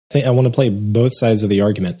I want to play both sides of the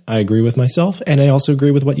argument. I agree with myself, and I also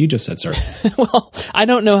agree with what you just said, sir. Well, I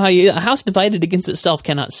don't know how a house divided against itself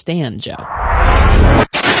cannot stand, Joe.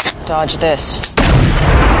 Dodge this.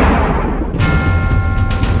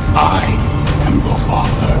 I am your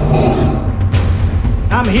father.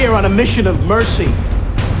 I'm here on a mission of mercy. You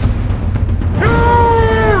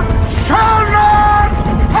shall not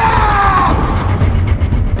pass!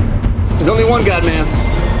 There's only one God, man,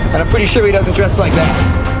 and I'm pretty sure he doesn't dress like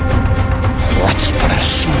that. Let's put a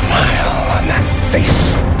smile on that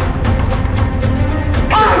face.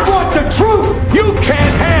 I want the truth! You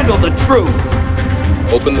can't handle the truth!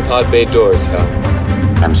 Open the pod bay doors, Hal.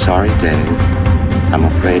 I'm sorry, Dave. I'm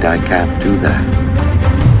afraid I can't do that.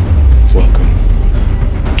 Welcome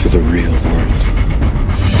to the real world.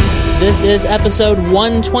 This is episode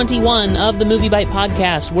 121 of the MovieByte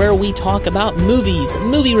podcast, where we talk about movies,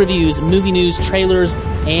 movie reviews, movie news, trailers,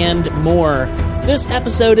 and more. This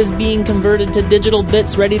episode is being converted to digital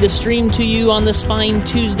bits ready to stream to you on this fine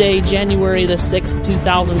Tuesday, January the 6th,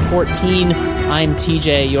 2014. I'm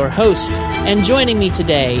TJ, your host, and joining me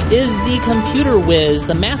today is the computer whiz,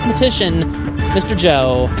 the mathematician, Mr.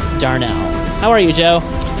 Joe Darnell. How are you, Joe?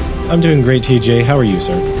 I'm doing great, TJ. How are you,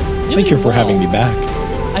 sir? Thank you for having me back.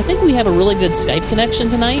 I think we have a really good Skype connection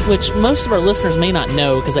tonight, which most of our listeners may not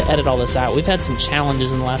know because I edit all this out. We've had some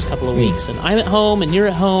challenges in the last couple of weeks, and I'm at home, and you're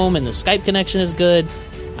at home, and the Skype connection is good.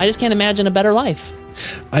 I just can't imagine a better life.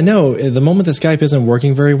 I know. The moment the Skype isn't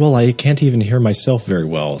working very well, I can't even hear myself very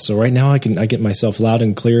well. So right now I get myself loud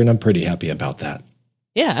and clear, and I'm pretty happy about that.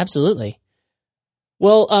 Yeah, absolutely.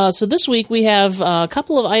 Well, so this week we have a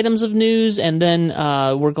couple of items of news, and then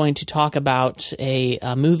we're going to talk about a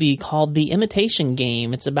movie called The Imitation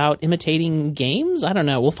Game. It's about imitating games? I don't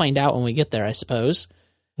know. We'll find out when we get there, I suppose.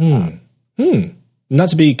 Not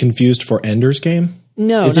to be confused for Ender's Game?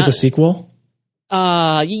 No. Is it the sequel?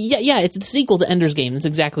 Yeah, it's the sequel to Ender's Game. That's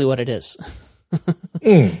exactly what it is.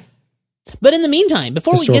 But in the meantime,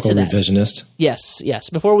 before we get to that... revisionist. Yes.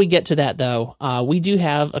 Before we get to that, though, we do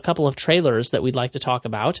have a couple of trailers that we'd like to talk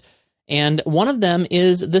about. And one of them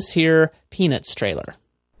is this here Peanuts trailer.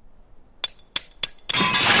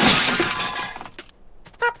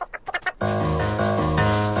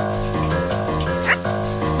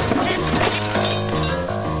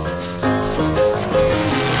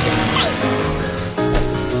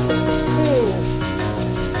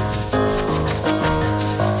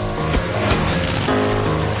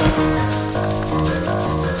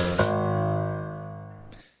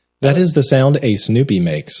 That is the sound a Snoopy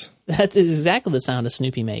makes. That's exactly the sound a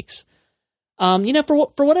Snoopy makes. For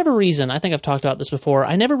whatever reason, I think I've talked about this before,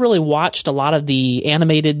 I never really watched a lot of the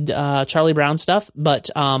animated Charlie Brown stuff,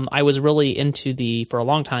 but I was really into for a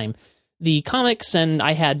long time, the comics, and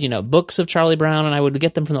I had, books of Charlie Brown, and I would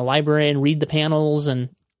get them from the library and read the panels, and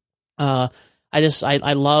I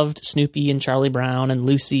loved Snoopy and Charlie Brown and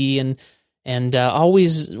Lucy, and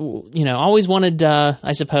always wanted,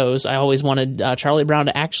 Charlie Brown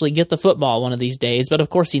to actually get the football one of these days, but of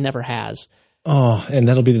course he never has. Oh, and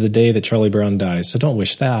that'll be the day that Charlie Brown dies, so don't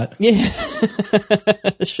wish that. Yeah,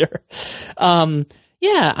 sure.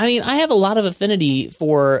 Yeah, I mean, I have a lot of affinity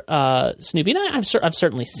for Snoopy, and I've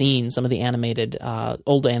certainly seen some of the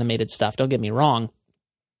old animated stuff, don't get me wrong.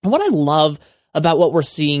 And what I love about what we're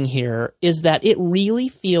seeing here is that it really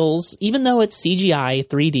feels, even though it's CGI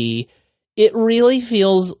 3D, it really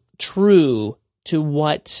feels true to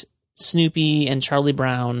what Snoopy and Charlie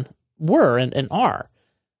Brown were and are.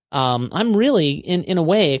 I'm really, in a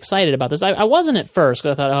way, excited about this. I wasn't at first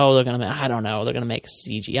because I thought, they're going to make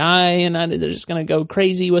CGI and they're just going to go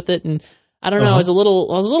crazy with it. And I don't know. I was a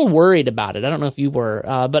little worried about it. I don't know if you were,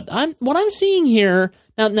 but what I'm seeing here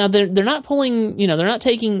now. They're not pulling, they're not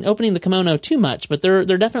opening the kimono too much, but they're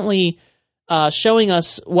definitely showing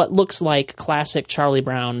us what looks like classic Charlie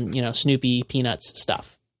Brown, Snoopy, Peanuts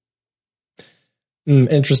stuff.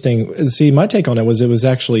 Interesting. See, my take on it was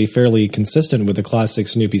actually fairly consistent with the classic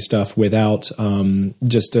Snoopy stuff without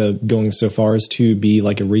just going so far as to be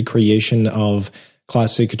like a recreation of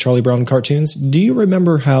classic Charlie Brown cartoons. Do you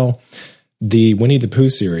remember how the Winnie the Pooh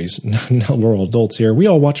series, now we're all adults here, we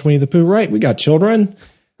all watch Winnie the Pooh, right? We got children.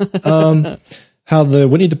 How the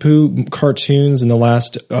Winnie the Pooh cartoons in the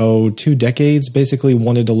last 2 decades basically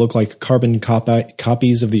wanted to look like carbon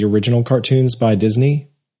copies of the original cartoons by Disney.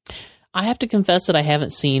 I have to confess that I haven't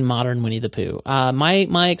seen modern Winnie the Pooh.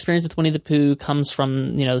 My experience with Winnie the Pooh comes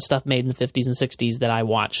from the stuff made in the 50s and 60s that I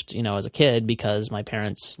watched as a kid because my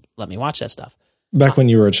parents let me watch that stuff. Back when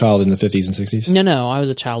you were a child in the 50s and 60s? No, I was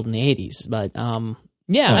a child in the 80s. But I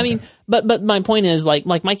mean, but my point is like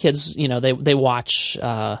my kids, they watch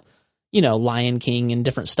Lion King and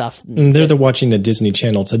different stuff. They're watching the Disney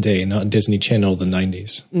Channel today, not Disney Channel of the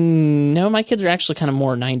 90s. No, my kids are actually kind of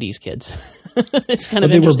more 90s kids. It's kind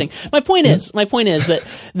of interesting. My point is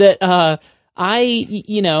that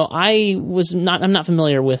I'm not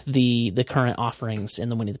familiar with the current offerings in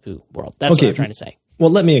the Winnie the Pooh world. That's what I'm trying to say. Well,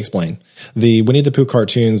 let me explain. The Winnie the Pooh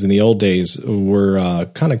cartoons in the old days were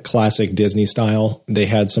kind of classic Disney style. They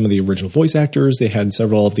had some of the original voice actors. They had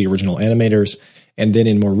several of the original animators. And then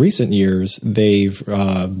in more recent years, they've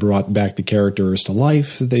brought back the characters to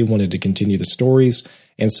life. They wanted to continue the stories.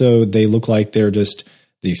 And so they look like they're just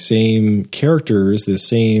the same characters, the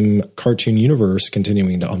same cartoon universe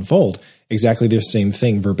continuing to unfold. Exactly the same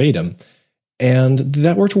thing verbatim. And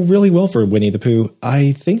that worked really well for Winnie the Pooh.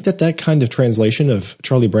 I think that kind of translation of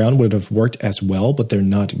Charlie Brown would have worked as well, but they're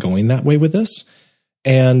not going that way with this.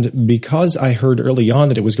 And because I heard early on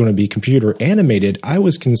that it was going to be computer animated, I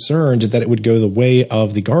was concerned that it would go the way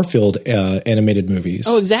of the Garfield animated movies.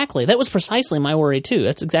 Oh, exactly. That was precisely my worry, too.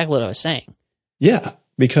 That's exactly what I was saying. Yeah,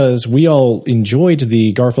 because we all enjoyed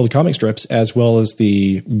the Garfield comic strips as well as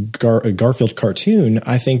the Garfield cartoon.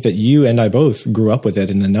 I think that you and I both grew up with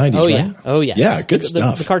it in the 90s, right? Yeah. Oh, yes. Yeah, good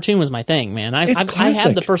stuff. The cartoon was my thing, man. I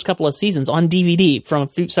had the first couple of seasons on DVD from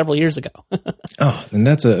several years ago. Oh, and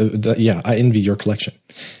I envy your collection.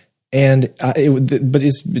 And but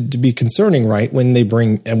it's to be concerning, right?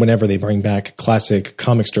 Whenever they bring back classic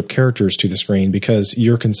comic strip characters to the screen, because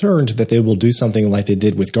you're concerned that they will do something like they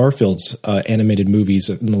did with Garfield's animated movies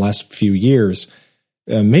in the last few years.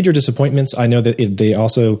 Major disappointments. I know that they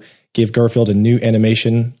also gave Garfield a new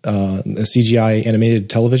animation, a CGI animated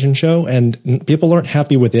television show, and people aren't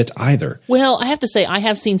happy with it either. Well, I have to say, I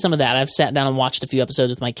have seen some of that. I've sat down and watched a few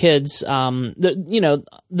episodes with my kids. There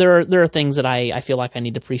are things that I feel like I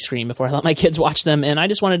need to pre-screen before I let my kids watch them, and I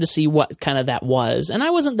just wanted to see what kind of that was. And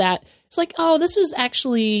I wasn't that. It's like, oh, this is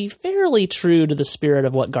actually fairly true to the spirit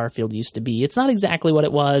of what Garfield used to be. It's not exactly what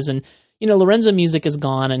it was, and Lorenzo Music is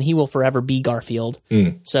gone, and he will forever be Garfield.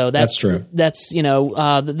 So that's true. That's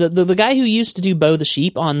the guy who used to do Bo the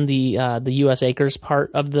Sheep on the U.S. Acres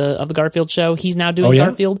part of the Garfield show. He's now doing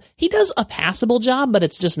Garfield. He does a passable job, but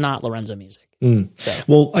it's just not Lorenzo Music. So.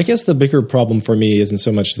 Well, I guess the bigger problem for me isn't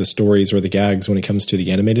so much the stories or the gags when it comes to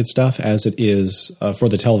the animated stuff as it is for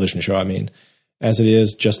the television show. I mean, as it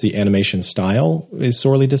is just the animation style is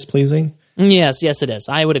sorely displeasing. Yes, it is.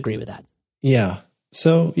 I would agree with that. Yeah.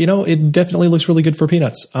 So, it definitely looks really good for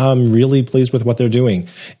Peanuts. I'm really pleased with what they're doing.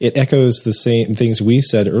 It echoes the same things we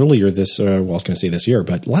said earlier I was going to say this year,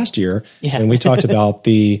 but last year, when we talked about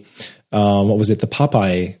the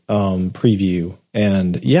Popeye preview.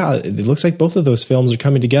 And yeah, it looks like both of those films are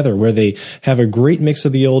coming together where they have a great mix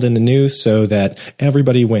of the old and the new so that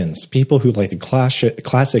everybody wins. People who like the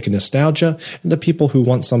classic nostalgia and the people who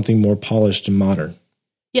want something more polished and modern.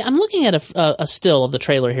 Yeah, I'm looking at a still of the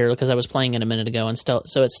trailer here because I was playing it a minute ago, and so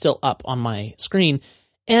it's still up on my screen.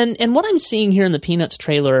 And what I'm seeing here in the Peanuts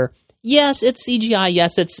trailer, yes, it's CGI.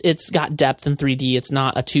 Yes, it's got depth in 3D. It's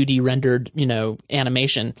not a 2D rendered,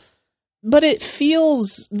 animation. But it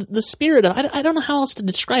feels the spirit of, I don't know how else to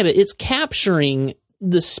describe it. It's capturing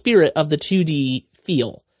the spirit of the 2D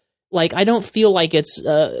feel. Like, I don't feel like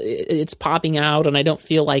it's popping out, and I don't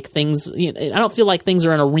feel like things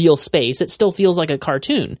are in a real space. It still feels like a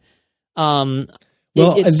cartoon.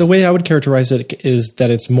 The way I would characterize it is that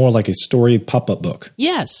it's more like a story pop-up book.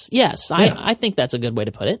 Yes. Yeah. I think that's a good way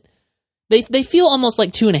to put it. They feel almost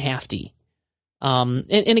like 2.5D.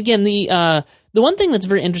 And again, the one thing that's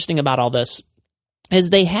very interesting about all this is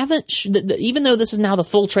they haven't, even though this is now the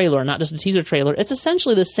full trailer, not just a teaser trailer, it's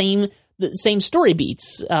essentially the same story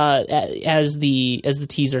beats as the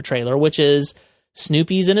teaser trailer, which is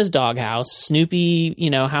Snoopy's in his doghouse. Snoopy,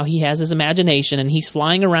 how he has his imagination and he's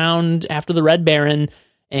flying around after the Red Baron,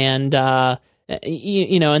 and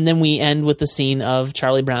and then we end with the scene of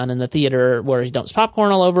Charlie Brown in the theater where he dumps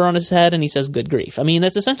popcorn all over on his head and he says, "Good grief." I mean,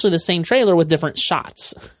 that's essentially the same trailer with different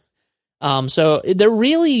shots. So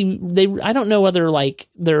I don't know whether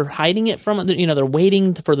they're hiding it from, they're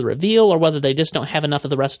waiting for the reveal, or whether they just don't have enough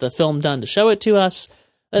of the rest of the film done to show it to us.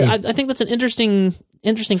 I think that's an interesting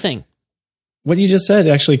thing. What you just said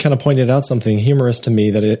actually kind of pointed out something humorous to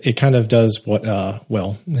me, that it kind of does what,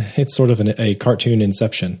 it's sort of a cartoon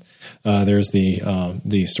inception. There's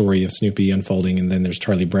the story of Snoopy unfolding, and then there's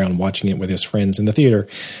Charlie Brown watching it with his friends in the theater.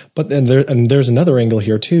 But then there's another angle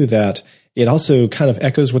here too, that it also kind of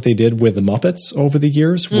echoes what they did with the Muppets over the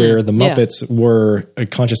years, where the Muppets were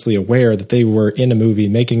consciously aware that they were in a movie,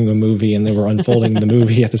 making the movie, and they were unfolding the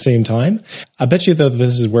movie at the same time. I bet you, though,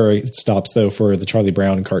 this is where it stops, though, for the Charlie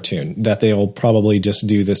Brown cartoon, that they'll probably just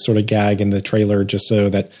do this sort of gag in the trailer just so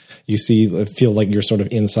that you feel like you're sort of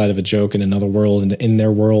inside of a joke in another world, and in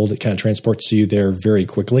their world, it kind of transports you there very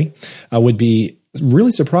quickly. I would be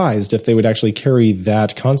really surprised if they would actually carry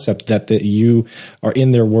that concept that you are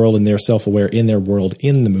in their world and they're self-aware in their world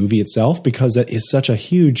in the movie itself, because that is such a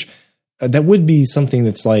huge, that would be something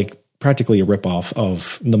that's like practically a ripoff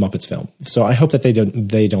of the Muppets film. So I hope that they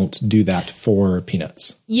don't do that for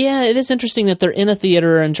Peanuts. Yeah, it is interesting that they're in a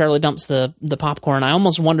theater and Charlie dumps the popcorn. I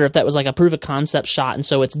almost wonder if that was like a proof of concept shot, and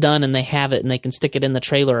so it's done and they have it and they can stick it in the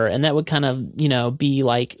trailer, and that would kind of, be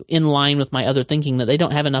like in line with my other thinking that they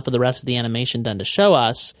don't have enough of the rest of the animation done to show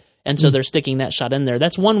us, and so they're sticking that shot in there.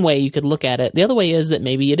 That's one way you could look at it. The other way is that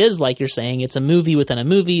maybe it is like you're saying, it's a movie within a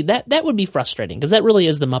movie. That would be frustrating, because that really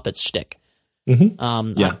is the Muppets shtick.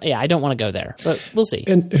 Mm-hmm. I don't want to go there, but we'll see.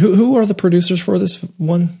 And who are the producers for this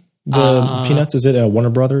one? The Peanuts? Is it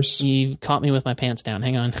Warner Brothers? You caught me with my pants down.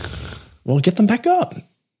 Hang on. Well, get them back up.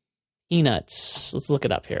 Peanuts. Let's look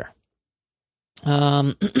it up here.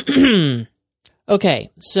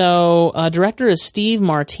 Okay, so director is Steve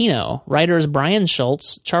Martino. Writer is Brian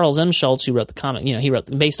Schultz. Charles M. Schultz, who wrote the comic. He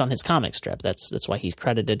wrote based on his comic strip. That's why he's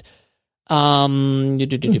credited.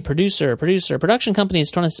 Producer. Production company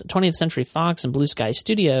is 20th Century Fox and Blue Sky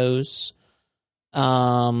Studios.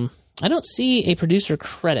 I don't see a producer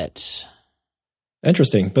credit.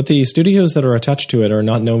 Interesting, but the studios that are attached to it are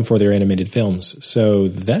not known for their animated films, so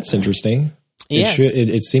that's interesting. Yes.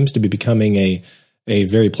 It seems to be becoming a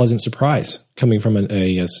very pleasant surprise coming from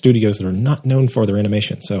a studios that are not known for their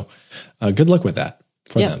animation. So good luck with that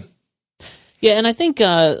for them. Yeah, and I think,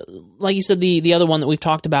 like you said, the other one that we've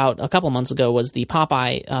talked about a couple months ago was the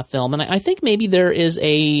Popeye film, and I think maybe there is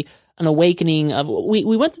an awakening of we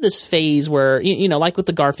went through this phase where like with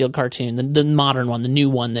the Garfield cartoon, the modern one, the new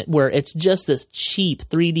one, where it's just this cheap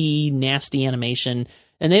 3D nasty animation,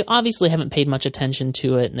 and they obviously haven't paid much attention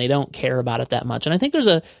to it, and they don't care about it that much. And I think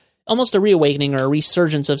there's almost a reawakening or a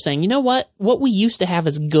resurgence of saying, you know what we used to have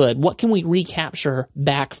is good. What can we recapture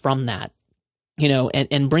back from that?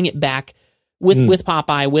 And bring it back. With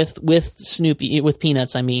Popeye, with Snoopy, with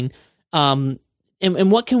Peanuts, I mean, and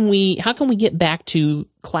how can we get back to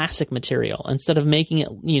classic material instead of making it,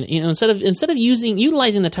 instead of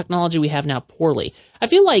utilizing the technology we have now poorly? I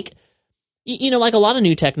feel like, like a lot of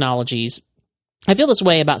new technologies, I feel this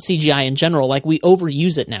way about CGI in general. Like, we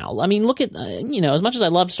overuse it now. I mean, look at, as much as I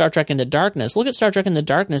love Star Trek Into Darkness, look at Star Trek Into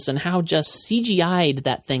Darkness and how just CGI'd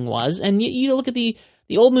that thing was. And you look at the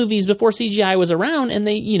old movies before CGI was around, and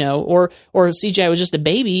they, or CGI was just a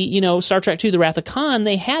baby, Star Trek II, The Wrath of Khan,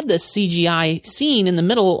 they had this CGI scene in the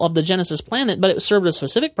middle of the Genesis planet, but it served a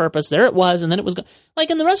specific purpose. There it was, and then it was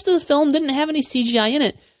and the rest of the film didn't have any CGI in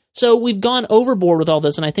it. So we've gone overboard with all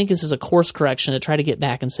this, and I think this is a course correction to try to get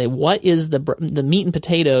back and say, what is the meat and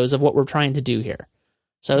potatoes of what we're trying to do here?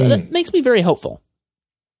 So that makes me very hopeful.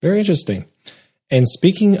 Very interesting. And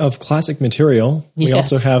speaking of classic material, we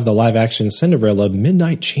also have the live-action Cinderella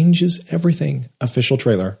Midnight Changes Everything official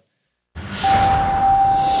trailer. I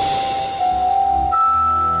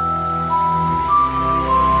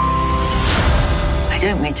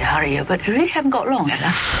don't mean to hurry you, but you really haven't got long,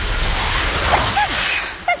 Ella.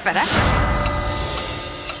 That's better.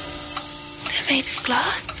 They're made of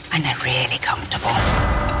glass. And they're really comfortable.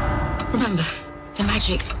 Remember, the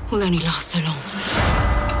magic will only last so long.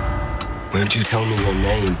 Won't you tell me your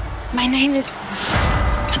name? My name is...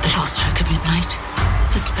 At the last stroke of midnight,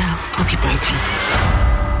 the spell will be broken.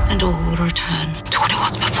 And all will return to what it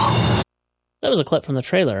was before. That was a clip from the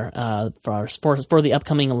trailer for the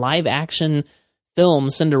upcoming live-action film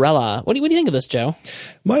Cinderella. What do you think of this, Joe?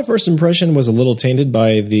 My first impression was a little tainted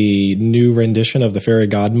by the new rendition of the Fairy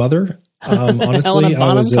Godmother. Honestly, Helena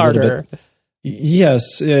Bonham Carter.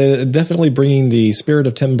 Yes, definitely bringing the spirit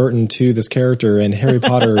of Tim Burton to this character and Harry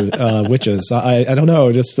Potter witches. I don't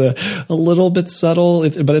know, just a little bit subtle,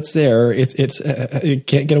 but it's there. It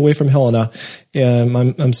can't get away from Helena.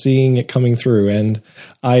 I'm seeing it coming through, and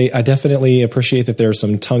I definitely appreciate that there's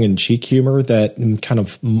some tongue-in-cheek humor that kind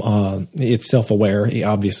of it's self-aware.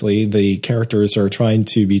 Obviously, the characters are trying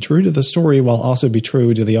to be true to the story while also be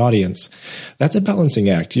true to the audience. That's a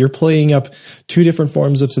balancing act. You're playing up two different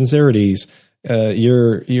forms of sincerities.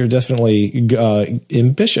 You're definitely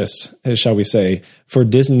ambitious, shall we say, for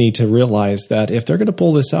Disney to realize that if they're going to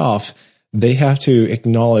pull this off, they have to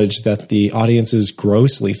acknowledge that the audience is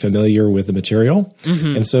grossly familiar with the material.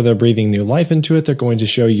 And so they're breathing new life into it. They're going to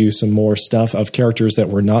show you some more stuff of characters that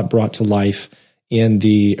were not brought to life in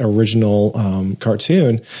the original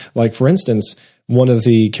cartoon. Like, for instance, one of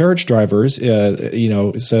the carriage drivers,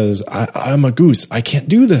 says, I'm a goose. I can't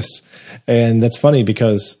do this. And that's funny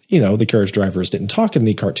because, the carriage drivers didn't talk in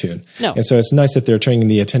the cartoon. No. And so it's nice that they're turning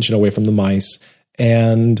the attention away from the mice.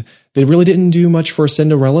 And they really didn't do much for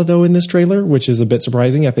Cinderella, though, in this trailer, which is a bit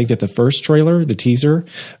surprising. I think that the first trailer, the teaser,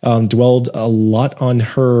 dwelled a lot on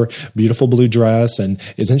her beautiful blue dress and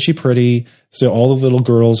isn't she pretty? So all the little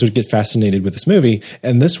girls would get fascinated with this movie.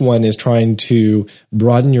 And this one is trying to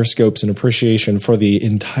broaden your scopes and appreciation for the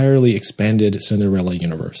entirely expanded Cinderella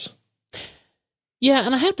universe. Yeah,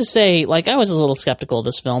 and I have to say, I was a little skeptical of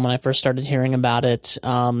this film when I first started hearing about it.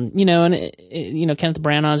 And Kenneth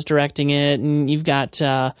Branagh's directing it, and you've got,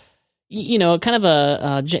 kind of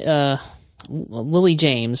a Lily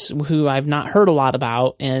James, who I've not heard a lot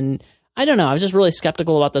about, and I don't know, I was just really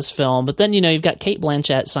skeptical about this film. But then, you've got Cate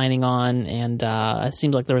Blanchett signing on, and it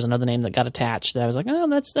seems like there was another name that got attached that I was like, oh,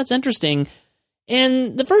 that's interesting.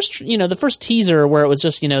 And the first teaser where it was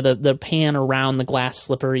just, the pan around the glass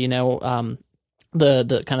slipper,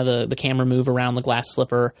 the kind of the camera move around the glass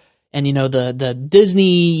slipper, and the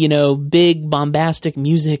Disney big bombastic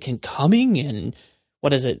music and coming, and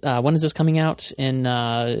what is it, when is this coming out, in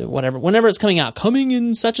whenever it's coming out, coming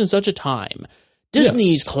in such and such a time,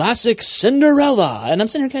 Disney's classic Cinderella. And I'm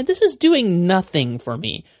sitting here going, this is doing nothing for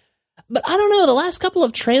me. But I don't know, the last couple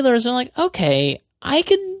of trailers are like, okay, I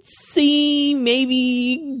could see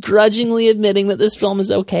maybe grudgingly admitting that this film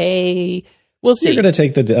is okay. We'll see. You're going to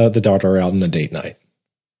take the daughter out on a date night.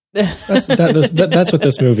 That's what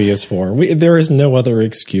this movie is for. There is no other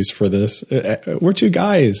excuse for this. We're two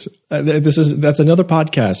guys. That's another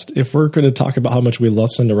podcast. If we're going to talk about how much we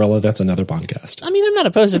love Cinderella, that's another podcast. I mean, I'm not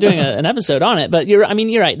opposed to doing an episode on it, but you're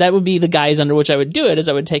right. That would be the guise under which I would do it. Is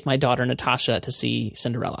I would take my daughter Natasha to see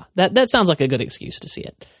Cinderella. That sounds like a good excuse to see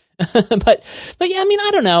it. but yeah, I mean, I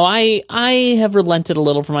don't know. I have relented a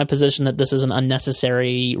little from my position that this is an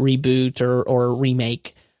unnecessary reboot or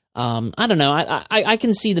remake. I don't know. I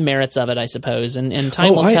can see the merits of it, I suppose, and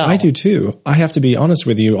time will tell. I do too. I have to be honest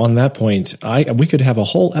with you on that point. We could have a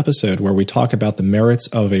whole episode where we talk about the merits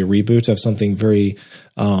of a reboot of something very,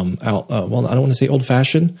 I don't want to say old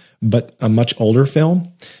fashioned, but a much older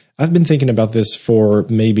film. I've been thinking about this for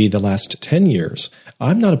maybe the last 10 years.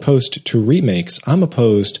 I'm not opposed to remakes. I'm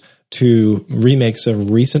opposed to remakes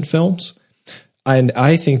of recent films. And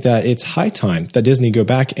I think that it's high time that Disney go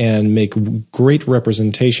back and make great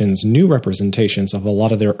representations, new representations of a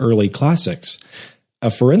lot of their early classics.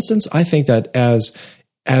 For instance, I think that as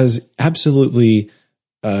absolutely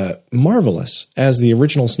marvelous as the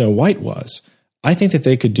original Snow White was, I think that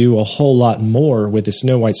they could do a whole lot more with the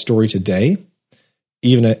Snow White story today,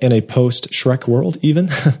 even in a post-Shrek world, even.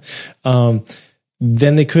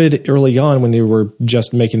 Than they could early on when they were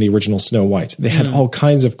just making the original Snow White. They had all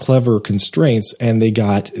kinds of clever constraints, and they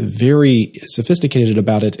got very sophisticated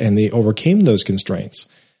about it, and they overcame those constraints.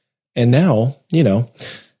 And now,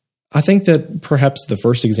 I think that perhaps the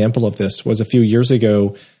first example of this was a few years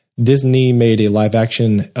ago. Disney made a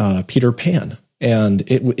live-action Peter Pan, and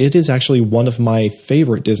it is actually one of my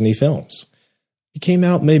favorite Disney films. It came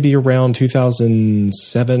out maybe around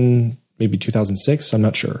 2007, maybe 2006, I'm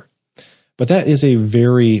not sure. But that is a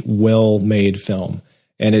very well-made film,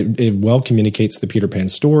 and it well communicates the Peter Pan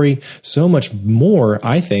story, so much more,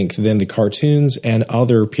 I think, than the cartoons and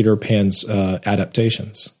other Peter Pan's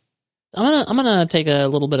adaptations. I'm gonna take a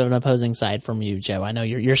little bit of an opposing side from you, Joe. I know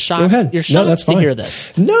you're shocked. Go ahead. You're shocked to hear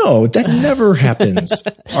this. No, that never happens.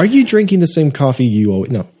 Are you drinking the same coffee you always?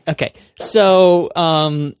 No. Okay, so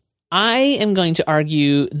I am going to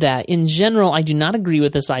argue that in general, I do not agree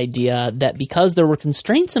with this idea that because there were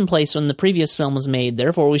constraints in place when the previous film was made,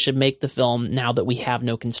 therefore we should make the film now that we have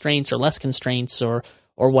no constraints or less constraints or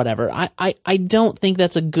whatever. I don't think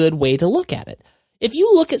that's a good way to look at it. If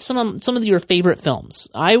you look at some of your favorite films,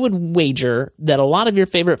 I would wager that a lot of your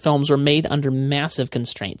favorite films were made under massive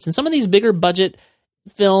constraints. And some of these bigger budget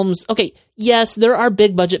films, okay, yes, there are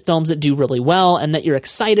big budget films that do really well and that you're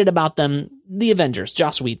excited about them. The Avengers,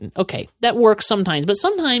 Joss Whedon. Okay, that works sometimes, but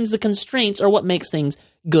sometimes the constraints are what makes things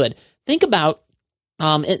good. Think about,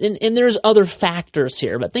 and there's other factors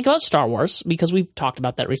here, but think about Star Wars, because we've talked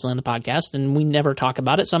about that recently on the podcast, and we never talk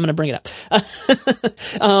about it, so I'm going to bring it up.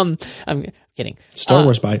 I'm kidding. Star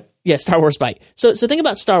Wars Bite. Yeah, Star Wars Bite. So think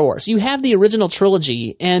about Star Wars. You have the original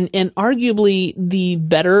trilogy, and arguably the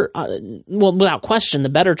better, without question, the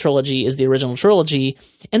better trilogy is the original trilogy,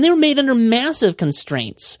 and they were made under massive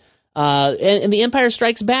constraints. And The Empire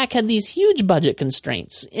Strikes Back had these huge budget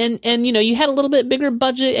constraints, and you had a little bit bigger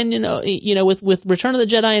budget, and with Return of the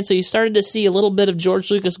Jedi, and so you started to see a little bit of George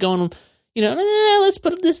Lucas going, let's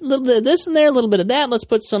put this little bit of this in there, a little bit of that, let's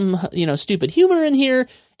put some stupid humor in here,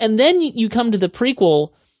 and then you come to the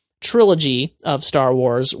prequel trilogy of Star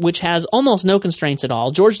Wars, which has almost no constraints at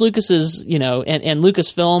all. George Lucas's, and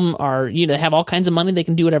Lucasfilm are, have all kinds of money, they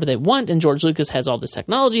can do whatever they want, and George Lucas has all this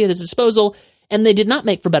technology at his disposal. And they did not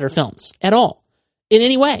make for better films at all, in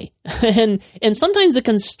any way. And sometimes the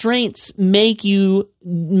constraints make you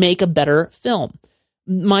make a better film.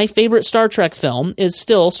 My favorite Star Trek film is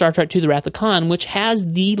still Star Trek II: The Wrath of Khan, which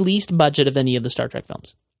has the least budget of any of the Star Trek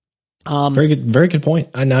films. Very good point.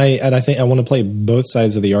 And I think I want to play both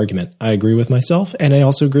sides of the argument. I agree with myself, and I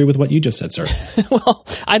also agree with what you just said, sir. Well,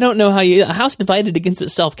 I don't know how a house divided against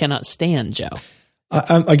itself cannot stand, Joe.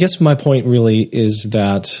 I guess my point really is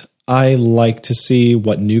that I like to see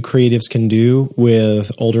what new creatives can do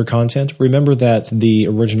with older content. Remember that the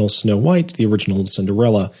original Snow White, the original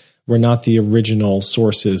Cinderella, were not the original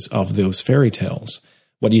sources of those fairy tales.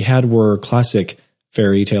 What you had were classic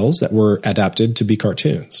fairy tales that were adapted to be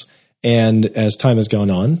cartoons. And as time has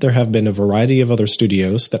gone on, there have been a variety of other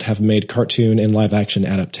studios that have made cartoon and live action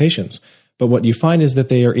adaptations. But what you find is that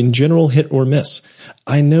they are in general hit or miss.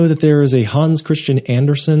 I know that there is a Hans Christian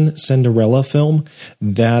Andersen Cinderella film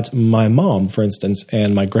that my mom, for instance,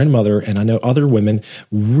 and my grandmother, and I know other women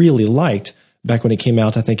really liked back when it came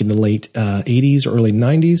out, I think in the late 80s, early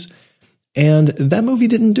 90s. And that movie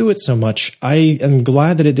didn't do it so much. I am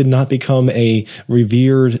glad that it did not become a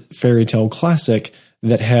revered fairy tale classic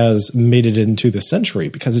that has made it into the century,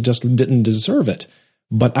 because it just didn't deserve it.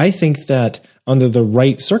 But I think that under the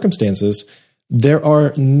right circumstances, there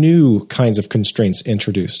are new kinds of constraints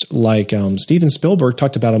introduced. Like Steven Spielberg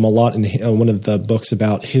talked about them a lot in one of the books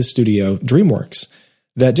about his studio, DreamWorks,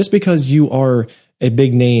 that just because you are a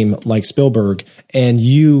big name like Spielberg and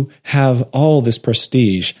you have all this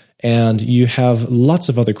prestige and you have lots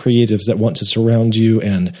of other creatives that want to surround you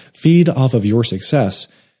and feed off of your success,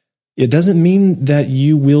 it doesn't mean that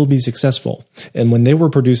you will be successful. And when they were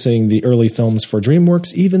producing the early films for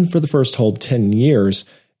DreamWorks, even for the first whole 10 years,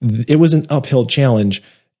 it was an uphill challenge.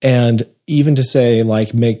 And even to say,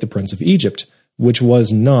 like, make The Prince of Egypt, which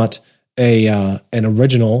was not an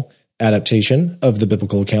original adaptation of the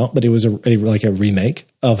biblical account, but it was a remake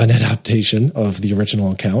of an adaptation of the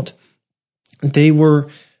original account. That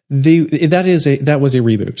was a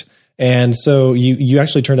reboot. And so you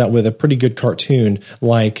actually turned out with a pretty good cartoon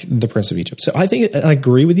like The Prince of Egypt. So I think I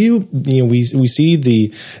agree with you. We see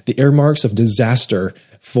the earmarks of disaster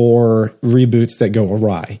for reboots that go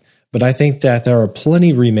awry. But I think that there are plenty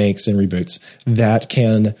of remakes and reboots that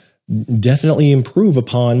can definitely improve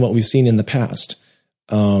upon what we've seen in the past.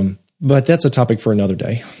 But that's a topic for another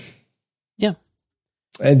day. Yeah.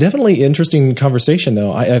 Definitely interesting conversation,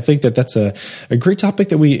 though. I think that's a great topic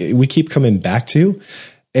that we keep coming back to.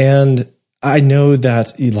 And I know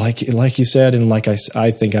that, like you said, and like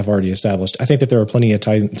I think I've already established, I think that there are plenty of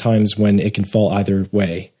times when it can fall either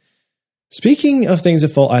way. Speaking of things that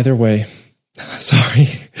fall either way, sorry,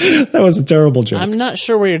 that was a terrible joke. I'm not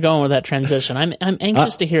sure where you're going with that transition. I'm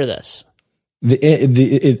anxious to hear this.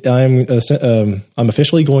 I'm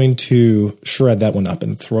officially going to shred that one up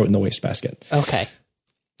and throw it in the wastebasket. Okay.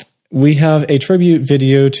 We have a tribute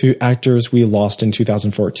video to actors we lost in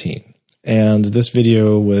 2014. And this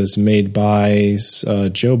video was made by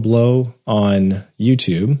Joe Blow on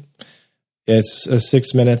YouTube. It's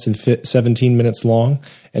 6 minutes and 17 minutes long,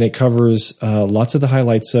 and it covers lots of the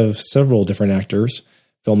highlights of several different actors,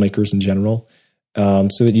 filmmakers in general, so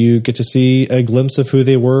that you get to see a glimpse of who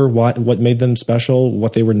they were, what made them special,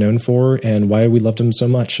 what they were known for, and why we loved them so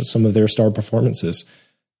much, some of their star performances.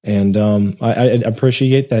 And I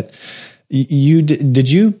appreciate that. Did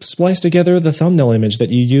you splice together the thumbnail image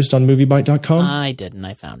that you used on MovieByte.com? I didn't.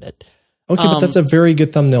 I found it. Okay, but that's a very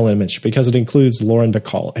good thumbnail image because it includes Lauren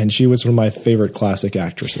Bacall, and she was one of my favorite classic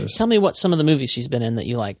actresses. Tell me what some of the movies she's been in that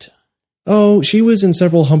you liked. Oh, she was in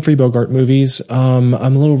several Humphrey Bogart movies. I'm a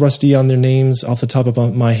little rusty on their names off the top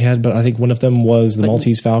of my head, but I think one of them was The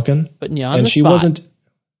Maltese Falcon. But yeah, on the spot.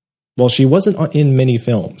 She wasn't in many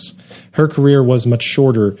films. Her career was much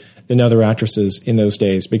shorter than other actresses in those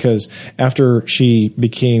days because after she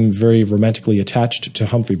became very romantically attached to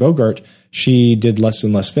Humphrey Bogart, she did less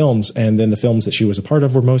and less films. And then the films that she was a part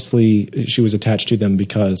of were mostly, she was attached to them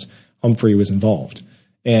because Humphrey was involved.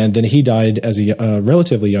 And then he died as a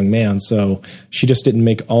relatively young man, so she just didn't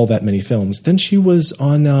make all that many films. Then she was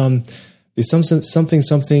on the something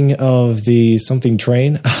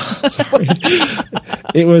train. Sorry.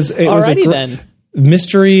 It was Alrighty then.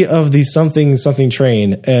 Mystery of the something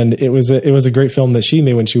train, and it was a great film that she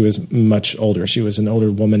made when she was much older. She was an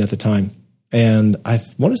older woman at the time, and I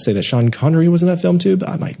want to say that Sean Connery was in that film too, but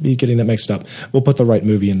I might be getting that mixed up. We'll put the right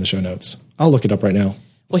movie in the show notes. I'll look it up right now.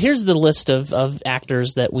 Well, here's the list of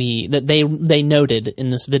actors that they noted in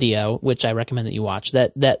this video, which I recommend that you watch,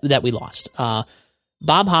 that we lost.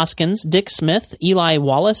 Bob Hoskins, Dick Smith, Eli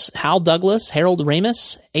Wallace, Hal Douglas, Harold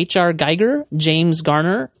Ramis, H.R. Geiger, James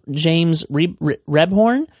Garner, James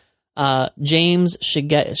Rebhorn, James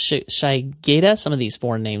Shigeta, some of these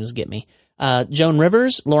foreign names get me, Joan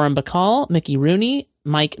Rivers, Lauren Bacall, Mickey Rooney,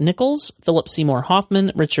 Mike Nichols, Philip Seymour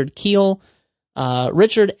Hoffman, Richard Keel,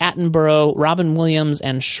 Richard Attenborough, Robin Williams,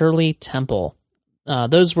 and Shirley Temple.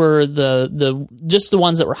 Those were the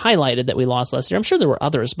ones that were highlighted that we lost last year. I'm sure there were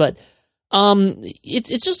others, but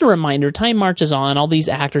it's just a reminder. Time marches on. All these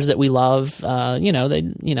actors that we love, they're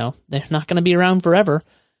not going to be around forever.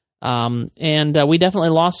 And we definitely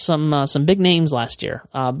lost some big names last year.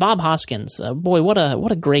 Bob Hoskins, boy, what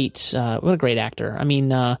a great actor. I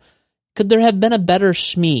mean, could there have been a better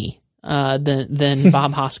Shmee than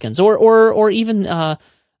Bob Hoskins, or even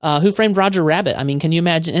Who Framed Roger Rabbit? I mean, can you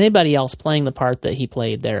imagine anybody else playing the part that he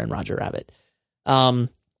played there in Roger Rabbit?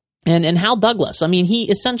 And Hal Douglas, I mean, he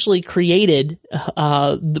essentially created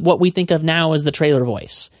what we think of now as the trailer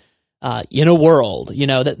voice. In a world,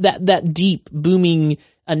 that deep, booming,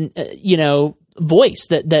 voice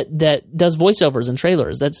that does voiceovers in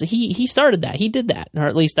trailers. He started that. He did that, or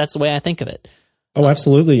at least that's the way I think of it. Oh,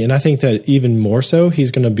 absolutely. And I think that even more so,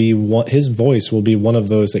 his voice will be one of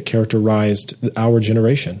those that characterized our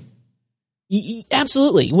generation.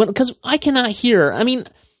 Absolutely. Because I cannot hear, I mean,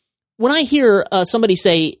 when I hear somebody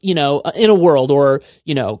say, in a world, or,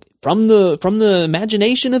 from the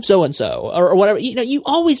imagination of so-and-so, or whatever, you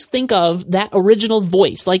always think of that original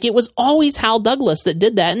voice. Like, it was always Hal Douglas that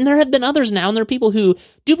did that. And there have been others now, and there are people who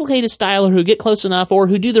duplicate his style, or who get close enough, or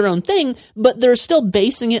who do their own thing, but they're still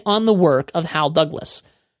basing it on the work of Hal Douglas.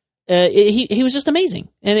 He was just amazing.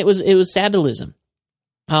 And it was sad to lose him.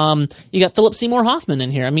 You got Philip Seymour Hoffman in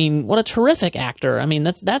here. I mean, what a terrific actor. I mean,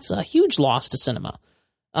 that's a huge loss to cinema.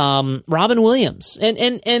 Robin Williams,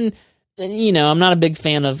 and I'm not a big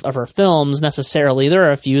fan of her films necessarily. There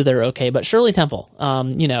are a few that are okay, but Shirley Temple,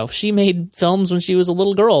 she made films when she was a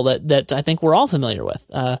little girl that I think we're all familiar with.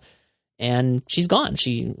 And she's gone.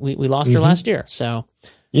 We lost her last year. So,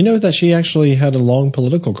 that she actually had a long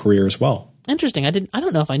political career as well. Interesting. I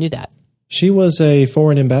don't know if I knew that. She was a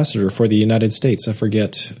foreign ambassador for the United States. I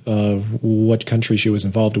forget what country she was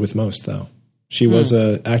involved with most, though. She was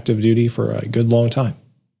active duty for a good long time.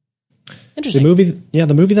 Interesting.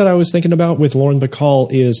 The movie that I was thinking about with Lauren Bacall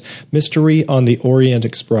is Mystery on the Orient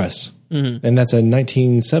Express. Mm-hmm. And that's a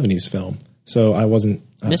 1970s film. So I wasn't...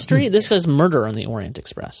 Mystery? This says Murder on the Orient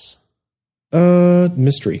Express.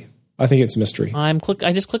 Mystery. I think it's Mystery. I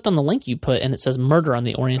just clicked on the link you put, and it says Murder on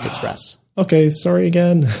the Orient Express. Okay, sorry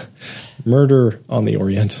again. Murder on the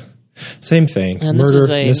Orient. Same thing. And murder,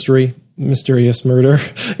 mystery, mysterious murder.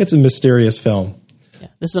 It's a mysterious film. Yeah.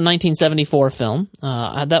 This is a 1974 film.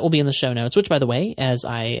 That will be in the show notes, which, by the way, as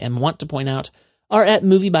I am wont to point out, are at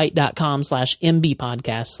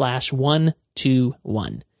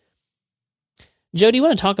moviebyte.com/mbpodcast/121. Joe, do you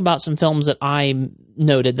want to talk about some films that I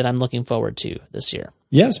noted that I'm looking forward to this year?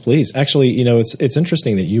 Yes, please. Actually, it's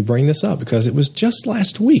interesting that you bring this up, because it was just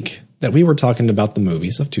last week that we were talking about the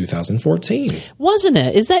movies of 2014. Wasn't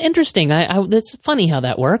it? Is that interesting? That's funny how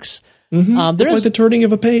that works. Mm-hmm. It's like the turning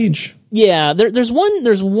of a page. Yeah, there's one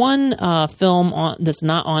film that's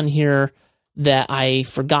not on here that I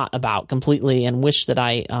forgot about completely and wish that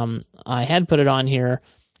I had put it on here,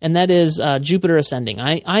 and that is Jupiter Ascending.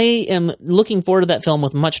 I am looking forward to that film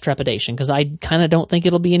with much trepidation, because I kind of don't think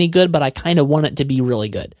it'll be any good, but I kind of want it to be really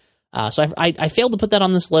good. So I failed to put that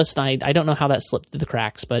on this list. I don't know how that slipped through the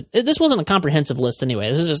cracks, but this wasn't a comprehensive list anyway.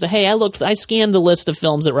 This is just I scanned the list of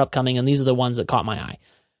films that were upcoming, and these are the ones that caught my eye.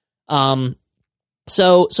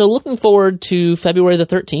 So looking forward to February the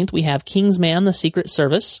 13th, we have Kingsman: The Secret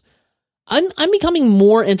Service. I'm becoming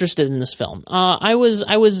more interested in this film. I was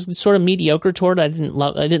sort of mediocre toward it. I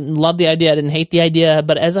didn't love the idea. I didn't hate the idea.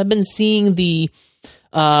 But as I've been seeing the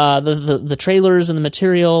trailers and the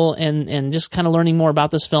material and just kind of learning more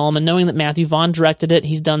about this film, and knowing that Matthew Vaughn directed it,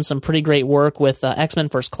 he's done some pretty great work with X-Men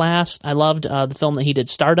First Class. I loved the film that he did,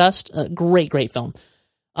 Stardust. Great film.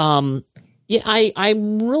 Yeah,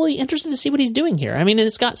 I'm really interested to see what he's doing here. I mean,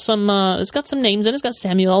 it's got some names in it. It's got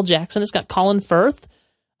Samuel L. Jackson. It's got Colin Firth.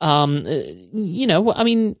 I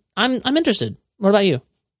mean, I'm interested. What about you?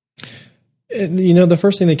 The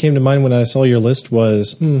first thing that came to mind when I saw your list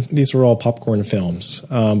was, these are all popcorn films.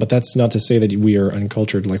 But that's not to say that we are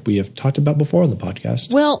uncultured like we have talked about before on the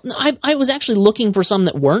podcast. Well, I was actually looking for some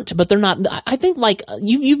that weren't, but they're not. I think like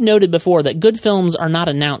you've noted before that good films are not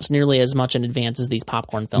announced nearly as much in advance as these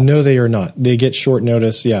popcorn films. No, they are not. They get short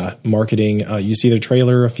notice, marketing. You see the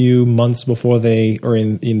trailer a few months before they are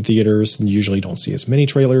in theaters. And you usually don't see as many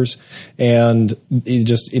trailers. And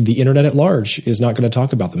the internet at large is not going to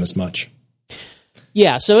talk about them as much.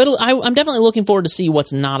 Yeah, so I'm definitely looking forward to see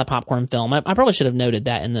what's not a popcorn film. I probably should have noted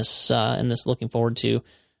that in this looking forward to.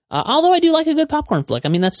 Although I do like a good popcorn flick. I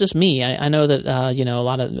mean, that's just me. I know that a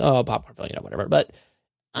lot of popcorn film, whatever. But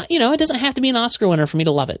it doesn't have to be an Oscar winner for me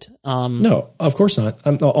to love it. No, of course not.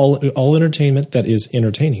 All entertainment that is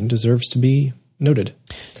entertaining deserves to be noted.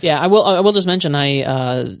 Yeah, I will just mention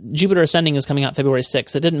Jupiter Ascending is coming out February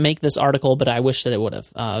 6th. It didn't make this article, but I wish that it would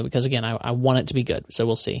have because again, I want it to be good. So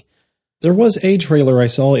we'll see. There was a trailer I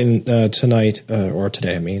saw in today,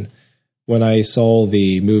 when I saw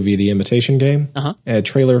the movie The Imitation Game. A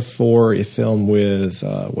trailer for a film with,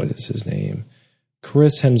 what is his name?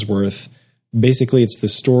 Chris Hemsworth. Basically, it's the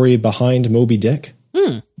story behind Moby Dick.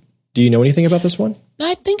 Do you know anything about this one?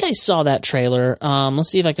 I think I saw that trailer. Let's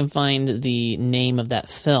see if I can find the name of that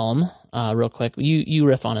film real quick. You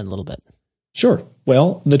riff on it a little bit. Sure.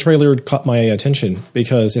 Well, the trailer caught my attention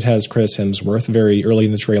because it has Chris Hemsworth very early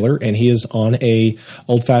in the trailer, and he is on a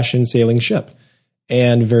old-fashioned sailing ship.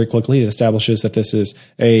 And very quickly it establishes that this is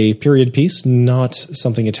a period piece, not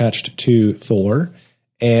something attached to Thor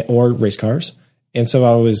or race cars. And so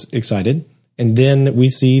I was excited. And then we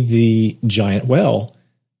see the giant whale,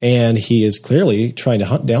 and he is clearly trying to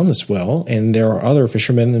hunt down this whale, and there are other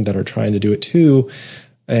fishermen that are trying to do it too.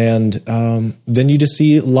 And then you just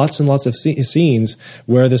see lots and lots of scenes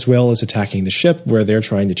where this whale is attacking the ship, where they're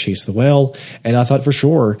trying to chase the whale. And I thought for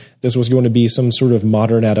sure this was going to be some sort of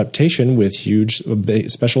modern adaptation with huge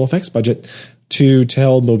special effects budget to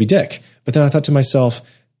tell Moby Dick. But then I thought to myself,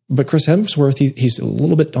 but Chris Hemsworth, he's a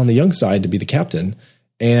little bit on the young side to be the captain.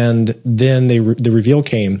 And then the reveal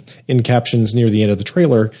came in captions near the end of the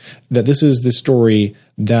trailer that this is the story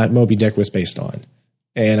that Moby Dick was based on.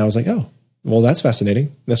 And I was like, oh. Well, that's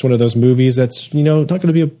fascinating. That's one of those movies that's, not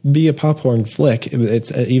going to be a popcorn flick.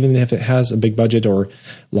 It's even if it has a big budget or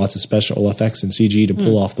lots of special effects and CG to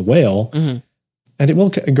pull off the whale, and it will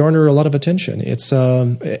garner a lot of attention. It's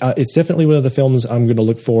definitely one of the films I'm going to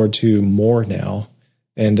look forward to more now.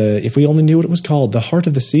 And if we only knew what it was called, The Heart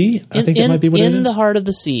of the Sea, I think that might be what it is. In the Heart of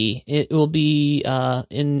the Sea, it will be on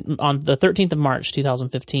the 13th of March,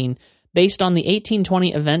 2015. Based on the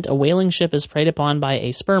 1820 event, a whaling ship is preyed upon by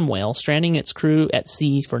a sperm whale, stranding its crew at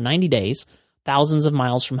sea for 90 days, thousands of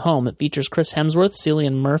miles from home. It features Chris Hemsworth,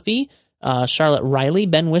 Cillian Murphy, Charlotte Riley,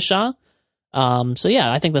 Ben Whishaw. So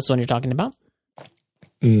yeah, I think that's the one you're talking about.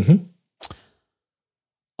 Mm-hmm.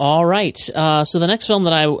 All right. So the next film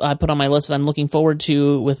that I put on my list that I'm looking forward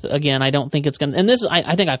to with, again, I don't think it's going to, and this,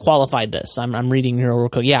 I think I qualified this. I'm reading here real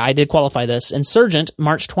quick. Yeah, I did qualify this. Insurgent,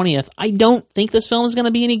 March 20th. I don't think this film is going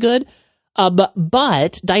to be any good.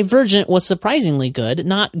 But Divergent was surprisingly good.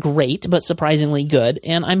 Not great, but surprisingly good.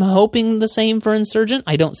 And I'm hoping the same for Insurgent.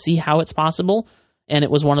 I don't see how it's possible. And it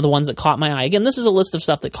was one of the ones that caught my eye. Again, this is a list of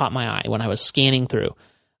stuff that caught my eye when I was scanning through.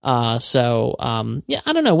 Yeah,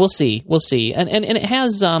 I don't know. We'll see. And it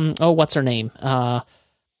has, what's her name?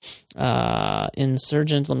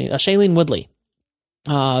 Insurgent, Shailene Woodley,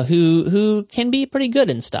 who can be pretty good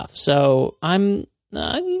and stuff. So I'm,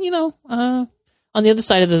 on the other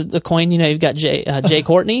side of the coin, you've got Jay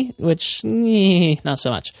Courtney, which not so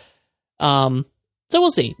much. So we'll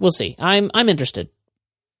see. I'm interested.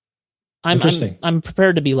 I'm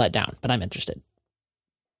prepared to be let down, but I'm interested.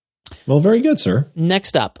 Well, very good, sir.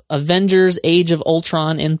 Next up, Avengers: Age of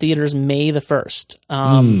Ultron in theaters May the 1st.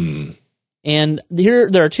 And here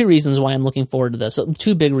there are two reasons why I'm looking forward to this.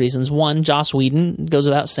 Two big reasons. One, Joss Whedon, goes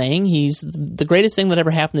without saying, he's the greatest thing that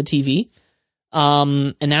ever happened to TV.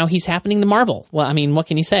 And now he's happening to Marvel. Well, I mean, what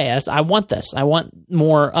can you say? I want this. I want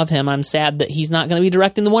more of him. I'm sad that he's not going to be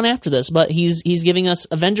directing the one after this, but he's giving us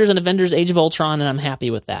Avengers and Avengers: Age of Ultron, and I'm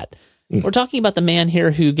happy with that. We're talking about the man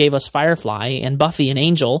here who gave us Firefly and Buffy and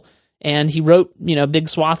Angel, and he wrote, big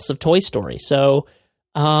swaths of Toy Story. So,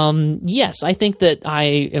 yes, I think that I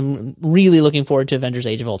am really looking forward to Avengers: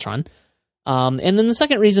 Age of Ultron. And then the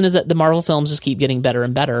second reason is that the Marvel films just keep getting better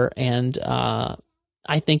and better, and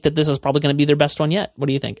I think that this is probably going to be their best one yet. What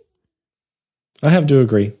do you think? I have to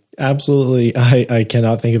agree. Absolutely. I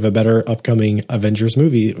cannot think of a better upcoming Avengers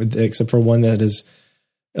movie, except for one that is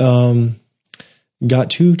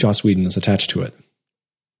got two Joss Whedons attached to it.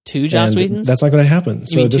 Two Joss Whedons? That's not going to happen.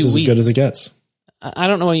 So this is as good as it gets. I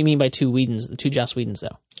don't know what you mean by two Joss Whedons,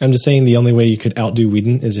 though. I'm just saying the only way you could outdo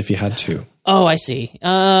Whedon is if you had two. Oh, I see.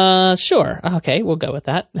 Sure. Okay, we'll go with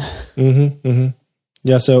that.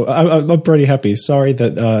 Yeah, so I'm pretty happy. Sorry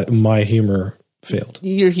that my humor failed.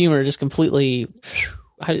 Your humor just completely...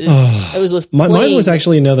 It was mine was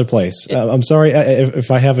actually another place. I'm sorry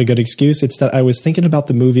if I have a good excuse. It's that I was thinking about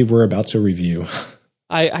the movie we're about to review.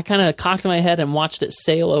 I kind of cocked my head and watched it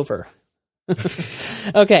sail over.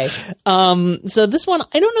 Okay. So this one,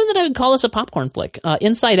 I don't know that I would call this a popcorn flick.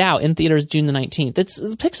 Inside Out in theaters June the 19th. It's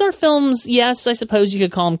Pixar films. Yes, I suppose you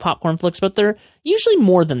could call them popcorn flicks, but they're usually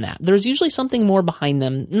more than that. There's usually something more behind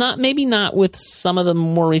them. Maybe not with some of the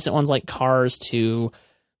more recent ones like Cars 2.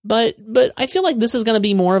 But I feel like this is going to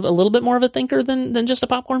be a little bit more of a thinker than just a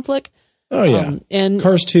popcorn flick. Oh yeah, and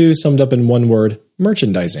Cars 2 summed up in one word: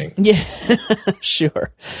 merchandising. Yeah,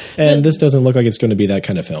 sure. And this doesn't look like it's going to be that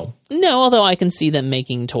kind of film. No, although I can see them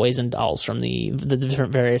making toys and dolls from the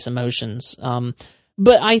different various emotions.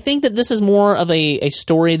 But I think that this is more of a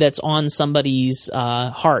story that's on somebody's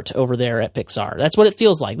heart over there at Pixar. That's what it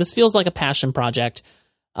feels like. This feels like a passion project.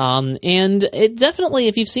 And it definitely,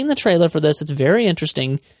 if you've seen the trailer for this, it's very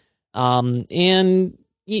interesting. And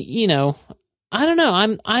you know, I don't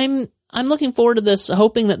know. I'm looking forward to this,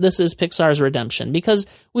 hoping that this is Pixar's redemption, because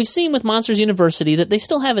we've seen with Monsters University that they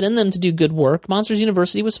still have it in them to do good work. Monsters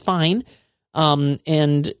University was fine.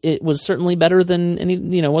 And it was certainly better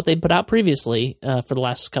than what they put out previously, for the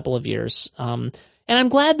last couple of years. And I'm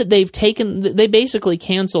glad that they basically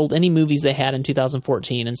canceled any movies they had in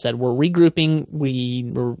 2014 and said, we're regrouping,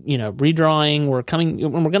 we're redrawing, we're coming,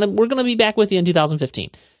 and we're gonna be back with you in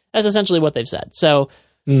 2015. That's essentially what they've said. So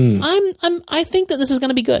I think that this is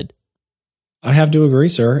gonna be good. I have to agree,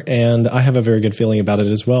 sir, and I have a very good feeling about it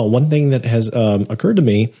as well. One thing that has occurred to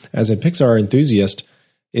me as a Pixar enthusiast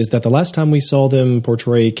is that the last time we saw them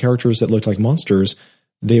portray characters that looked like monsters,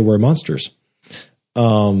 they were monsters.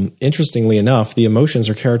 Interestingly enough, the emotions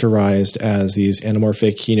are characterized as these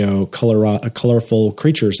anamorphic, colorful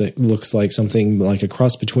creatures that looks like something like a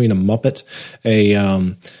cross between a Muppet,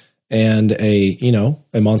 and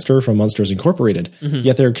a monster from Monsters Incorporated. Mm-hmm.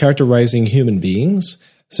 Yet they're characterizing human beings.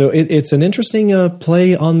 So it's an interesting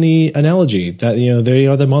play on the analogy that, they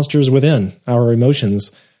are the monsters within. Our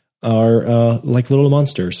emotions are like little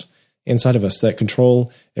monsters inside of us that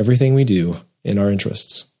control everything we do in our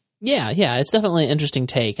interests. Yeah, it's definitely an interesting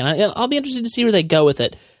take, and I'll be interested to see where they go with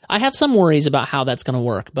it. I have some worries about how that's going to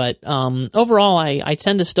work, but overall, I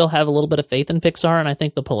tend to still have a little bit of faith in Pixar, and I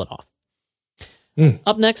think they'll pull it off.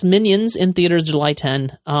 Up next, Minions in theaters July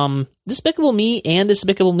 10. Despicable Me and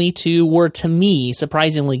Despicable Me 2 were, to me,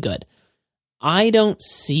 surprisingly good. I don't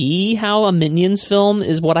see how a Minions film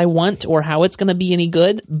is what I want or how it's going to be any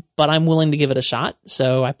good, but I'm willing to give it a shot,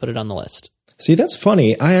 so I put it on the list. See, that's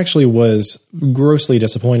funny. I actually was grossly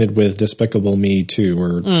disappointed with Despicable Me 2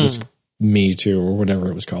 or Me 2 or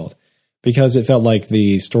whatever it was called, because it felt like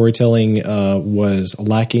the storytelling was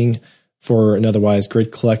lacking for an otherwise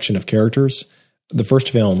great collection of characters. The first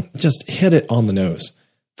film just hit it on the nose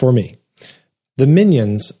for me. The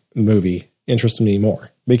Minions movie interested me more,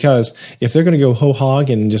 because if they're going to go whole hog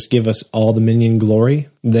and just give us all the Minion glory,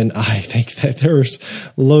 then I think that there's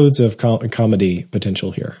loads of comedy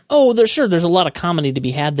potential here. Oh, there's a lot of comedy to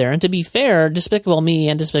be had there. And to be fair, Despicable Me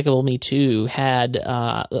and Despicable Me 2 had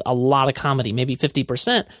a lot of comedy, maybe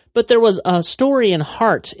 50%, but there was a story and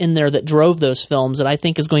heart in there that drove those films that I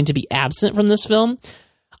think is going to be absent from this film.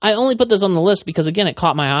 I only put this on the list because, again, it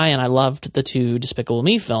caught my eye and I loved the two Despicable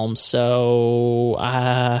Me films. So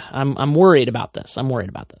I'm worried about this. But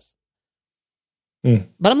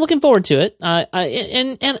I'm looking forward to it.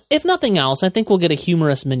 And if nothing else, I think we'll get a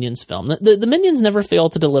humorous Minions film. The Minions never fail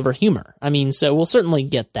to deliver humor. I mean, so we'll certainly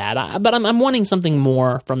get that. But I'm wanting something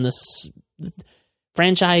more from this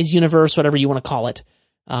franchise, universe, whatever you want to call it.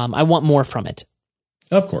 I want more from it.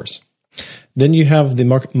 Of course. Then you have the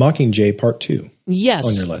Mockingjay Part 2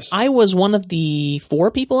 on your list. I was one of the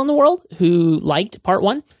 4 people in the world who liked Part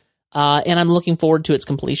 1, and I'm looking forward to its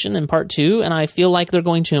completion in Part 2, and I feel like they're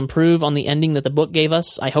going to improve on the ending that the book gave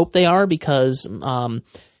us. I hope they are, because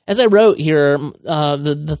as I wrote here,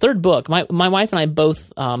 the third book, my wife and I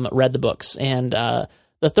both read the books, and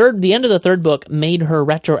the end of the third book made her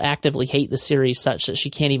retroactively hate the series such that she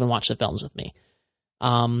can't even watch the films with me.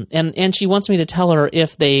 And she wants me to tell her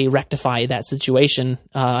if they rectify that situation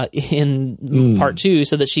in Part 2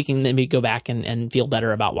 so that she can maybe go back and feel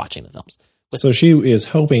better about watching the films. So she is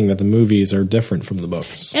hoping that the movies are different from the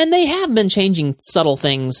books. And they have been changing subtle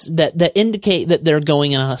things that indicate that they're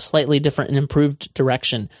going in a slightly different and improved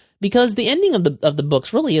direction. because the ending of the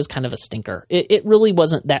books really is kind of a stinker. It really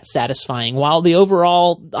wasn't that satisfying. While the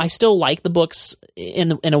overall, I still like the books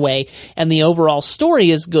in a way, and the overall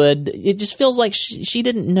story is good, it just feels like she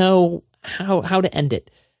didn't know how to end it.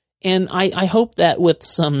 And I hope that with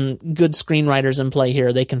some good screenwriters in play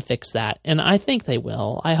here, they can fix that. And I think they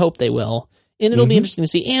will. I hope they will. And it'll be interesting to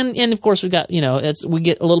see. And of course, we got, we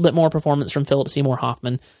get a little bit more performance from Philip Seymour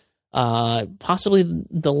Hoffman. Possibly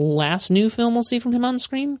the last new film we'll see from him on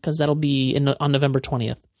screen, because that'll be on November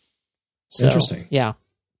 20th. So, interesting. Yeah.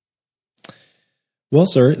 Well,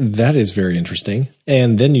 sir, that is very interesting.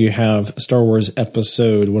 And then you have Star Wars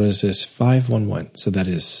episode, what is this, 511. So that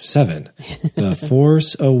is 7, The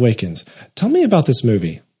Force Awakens. Tell me about this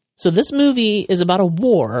movie. So this movie is about a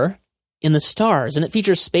war in the stars, and it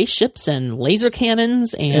features spaceships and laser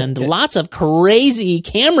cannons and lots of crazy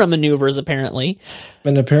camera maneuvers, apparently.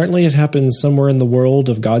 And apparently it happens somewhere in the world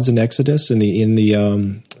of Gods and Exodus in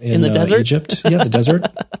the desert? Egypt. Yeah, the desert.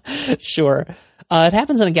 Sure. It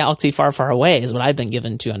happens in a galaxy far, far away, is what I've been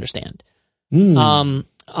given to understand. I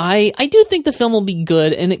do think the film will be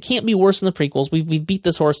good, and it can't be worse than the prequels. We beat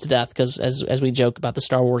this horse to death because as we joke about the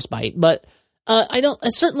Star Wars bite, but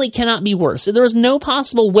it certainly cannot be worse. There is no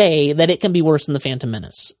possible way that it can be worse than the Phantom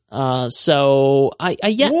Menace. So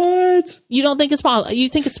what? You don't think it's possible? You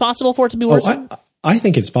think it's possible for it to be worse? I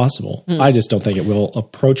think it's possible. I just don't think it will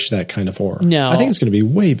approach that kind of horror. No, I think it's going to be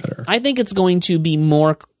way better. I think it's going to be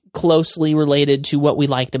more closely related to what we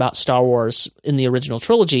liked about Star Wars in the original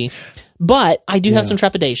trilogy. But I do have some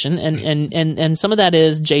trepidation, and some of that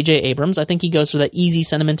is J.J. Abrams. I think he goes for that easy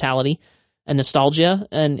sentimentality and nostalgia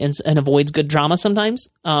and avoids good drama sometimes.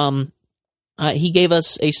 He gave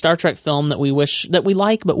us a Star Trek film that we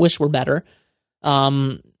like but wish were better.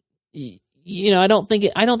 I don't think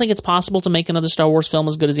it's possible to make another Star Wars film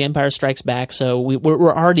as good as The Empire Strikes Back. So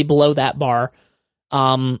we're already below that bar.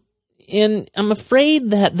 And I'm afraid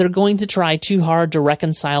that they're going to try too hard to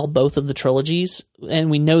reconcile both of the trilogies,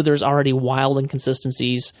 and we know there's already wild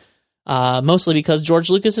inconsistencies, mostly because George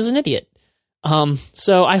Lucas is an idiot.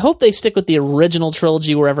 So I hope they stick with the original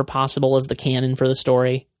trilogy wherever possible as the canon for the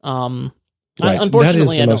story. Right.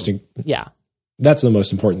 Unfortunately, that's the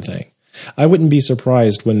most important thing. I wouldn't be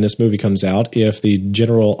surprised when this movie comes out if the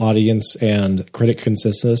general audience and critic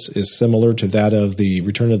consensus is similar to that of the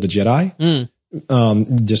Return of the Jedi.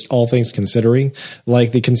 Just all things considering,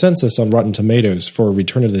 like the consensus on Rotten Tomatoes for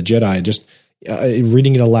Return of the Jedi, just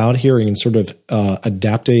reading it aloud here and sort of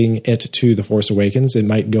adapting it to The Force Awakens, it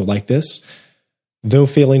might go like this. Though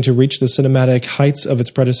failing to reach the cinematic heights of its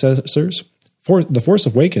predecessors, The Force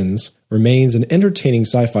Awakens remains an entertaining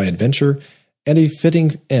sci-fi adventure and a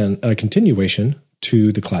fitting continuation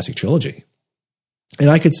to the classic trilogy. And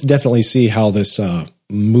I could definitely see how this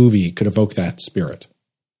movie could evoke that spirit.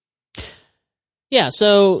 Yeah,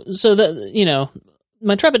 so that,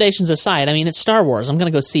 my trepidations aside, I mean, it's Star Wars. I'm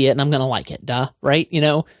going to go see it, and I'm going to like it, right?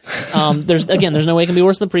 There's no way it can be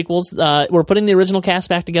worse than the prequels. We're putting the original cast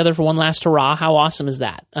back together for one last hurrah. How awesome is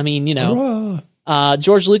that? I mean,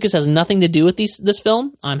 George Lucas has nothing to do with this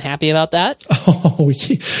film. I'm happy about that. Oh,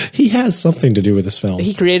 he has something to do with this film.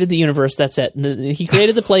 He created the universe, that's it. He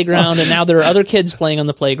created the playground, and now there are other kids playing on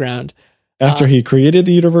the playground. After he created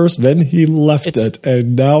the universe, then he left it,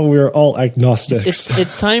 and now we're all agnostics.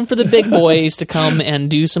 It's time for the big boys to come and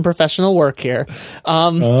do some professional work here.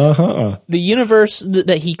 The universe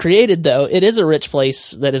that he created, though, it is a rich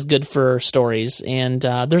place that is good for stories, and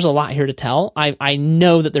there's a lot here to tell. I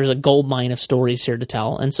know that there's a gold mine of stories here to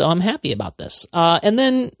tell, and so I'm happy about this. And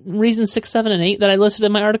then reasons 6, 7, and 8 that I listed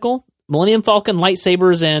in my article: Millennium Falcon,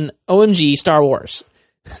 lightsabers, and OMG Star Wars.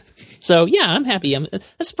 So yeah, I'm happy.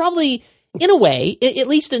 That's probably, in a way, at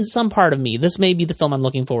least in some part of me, this may be the film I'm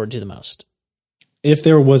looking forward to the most. If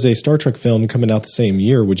there was a Star Trek film coming out the same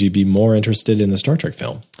year, would you be more interested in the Star Trek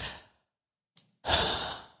film?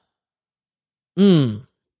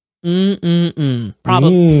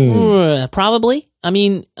 Probably. I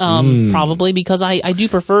mean, probably, because I do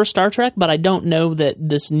prefer Star Trek, but I don't know that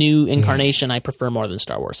this new incarnation I prefer more than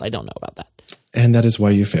Star Wars. I don't know about that. And that is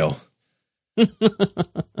why you fail.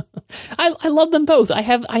 I love them both. I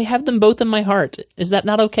have them both in my heart. Is that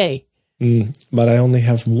not okay? But I only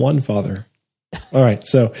have one father. All right,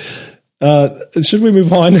 so should we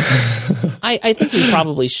move on? I think we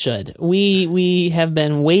probably should. We have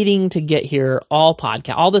been waiting to get here all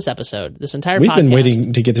this episode, this entire podcast. We've been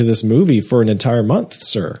waiting to get to this movie for an entire month,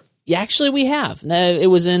 sir. Yeah, actually, we have. It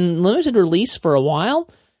was in limited release for a while,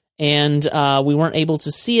 and we weren't able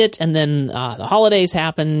to see it, and then the holidays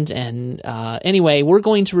happened, and anyway, we're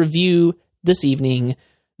going to review this evening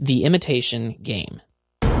The Imitation Game.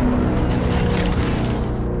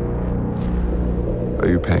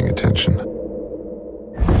 you paying attention?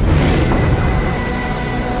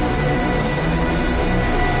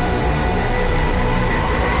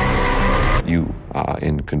 You are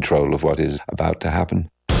in control of what is about to happen.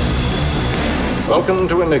 Welcome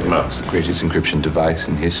to Enigma. It's the greatest encryption device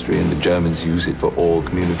in history, and the Germans use it for all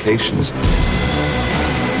communications.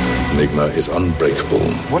 Enigma is unbreakable.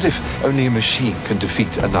 What if only a machine can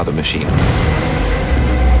defeat another machine?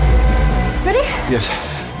 Ready? Yes.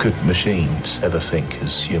 Could machines ever think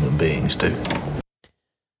as human beings do?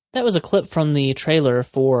 That was a clip from the trailer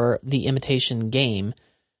for The Imitation Game.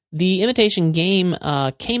 The Imitation Game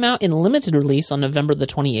came out in limited release on November the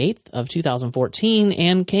 28th of 2014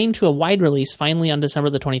 and came to a wide release finally on December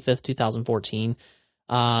the 25th, 2014.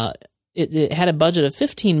 It had a budget of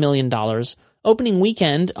 $15 million. Opening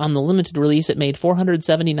weekend on the limited release, it made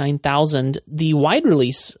 $479,000. The wide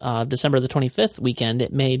release, December the 25th weekend,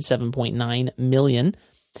 it made $7.9 million.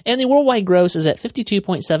 And the worldwide gross is at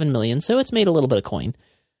 $52.7 million, so it's made a little bit of coin.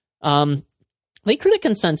 The critic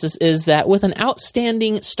consensus is that with an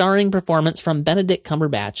outstanding starring performance from Benedict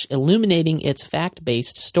Cumberbatch illuminating its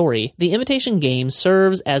fact-based story, The Imitation Game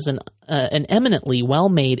serves as an eminently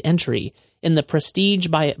well-made entry in the prestige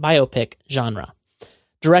biopic genre.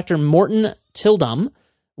 Director Morton Tildum,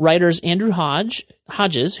 writers Andrew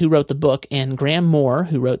Hodges, who wrote the book, and Graham Moore,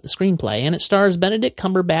 who wrote the screenplay, and it stars Benedict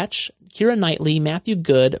Cumberbatch, Keira Knightley, Matthew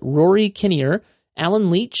Goode, Rory Kinnear,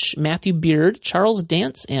 Alan Leach, Matthew Beard, Charles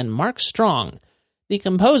Dance, and Mark Strong. The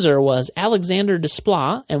composer was Alexander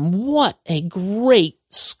Desplat, and what a great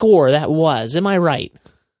score that was. Am I right?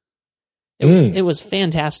 It was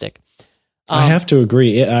fantastic. I have to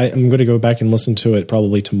agree. I'm going to go back and listen to it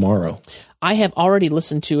probably tomorrow. I have already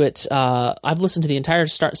listened to it. I've listened to the entire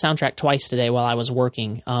soundtrack twice today while I was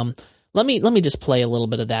working. Let me just play a little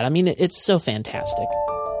bit of that. I mean, it's so fantastic.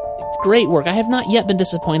 It's great work. I have not yet been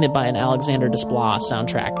disappointed by an Alexander Desplat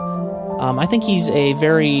soundtrack. I think he's a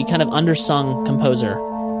very kind of undersung composer.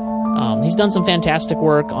 He's done some fantastic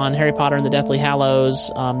work on Harry Potter and the Deathly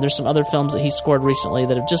Hallows. There's some other films that he scored recently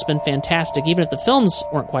that have just been fantastic, even if the films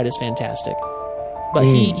weren't quite as fantastic. But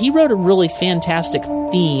he wrote a really fantastic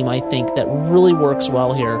theme, I think, that really works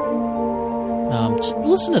well here. Just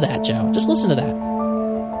listen to that, Joe. Just listen to that.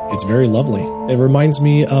 It's very lovely. It reminds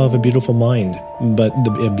me of A Beautiful Mind, but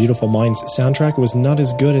A Beautiful Mind's soundtrack was not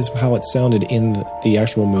as good as how it sounded in the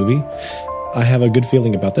actual movie. I have a good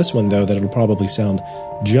feeling about this one, though, that it'll probably sound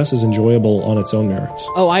just as enjoyable on its own merits.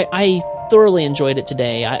 Oh, I thoroughly enjoyed it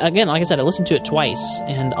today. Again, like I said, I listened to it twice,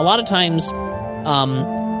 and a lot of times,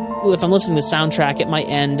 if I'm listening to the soundtrack, it might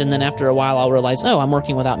end, and then after a while I'll realize, oh, I'm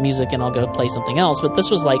working without music, and I'll go play something else. But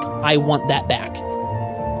this was like, I want that back.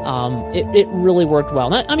 It really worked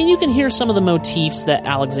well. I mean, you can hear some of the motifs that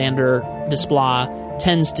Alexander Desplat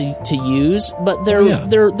tends to use, but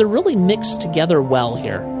they're really mixed together well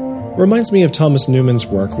here. Reminds me of Thomas Newman's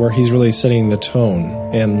work, where he's really setting the tone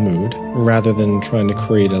and mood rather than trying to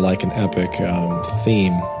create an epic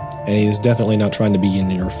theme. And he's definitely not trying to be in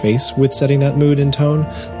your face with setting that mood and tone,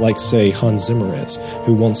 like, say, Hans Zimmer is,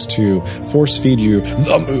 who wants to force feed you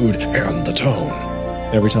the mood and the tone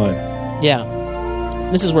every time. Yeah.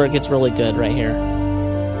 This is where it gets really good right here.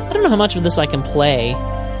 I don't know how much of this I can play.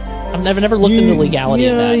 I've never looked into the legality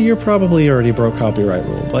of that. Yeah, you're probably already broke copyright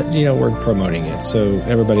rule, but, we're promoting it, so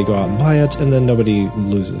everybody go out and buy it, and then nobody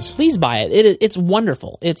loses. Please buy it. It's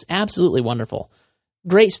wonderful. It's absolutely wonderful.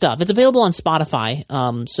 Great stuff. It's available on Spotify,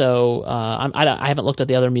 I haven't looked at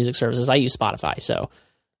the other music services. I use Spotify, so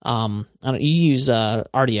you use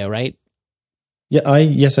Rdio, right? Yeah,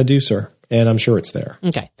 yes, I do, sir, and I'm sure it's there.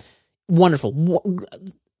 Okay. Wonderful.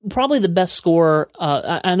 Probably the best score.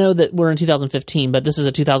 I know that we're in 2015, but this is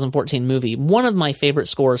a 2014 movie. One of my favorite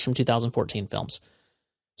scores from 2014 films.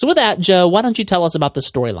 So with that, Joe, why don't you tell us about the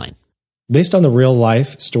storyline? Based on the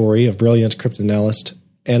real-life story of brilliant cryptanalyst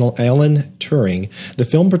Alan Turing, the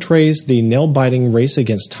film portrays the nail-biting race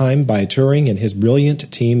against time by Turing and his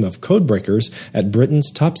brilliant team of codebreakers at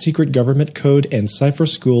Britain's top-secret government code and cipher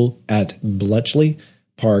school at Bletchley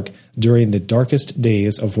Park during the darkest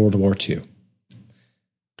days of World War II.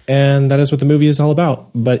 And that is what the movie is all about.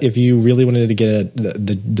 But if you really wanted to get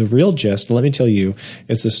the real gist, let me tell you,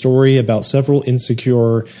 it's a story about several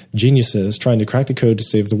insecure geniuses trying to crack the code to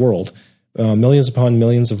save the world. Millions upon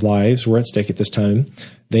millions of lives were at stake at this time.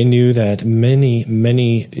 They knew that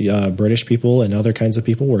many British people and other kinds of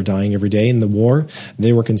people were dying every day in the war.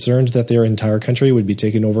 They were concerned that their entire country would be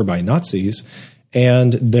taken over by Nazis.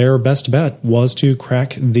 And their best bet was to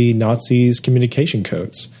crack the Nazis' communication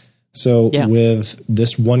codes. So with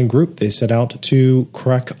this one group, they set out to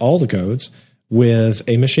crack all the codes with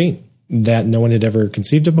a machine that no one had ever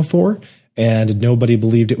conceived of before, and nobody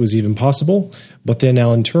believed it was even possible. But then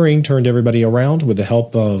Alan Turing turned everybody around with the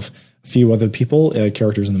help of a few other people,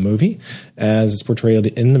 characters in the movie, as portrayed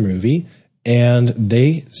in the movie, and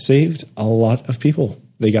they saved a lot of people.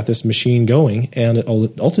 They got this machine going, and it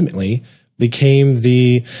ultimately became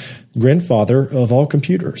the grandfather of all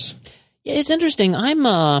computers. Yeah, it's interesting. I'm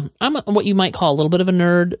what you might call a little bit of a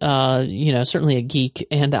nerd, certainly a geek,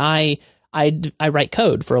 and I write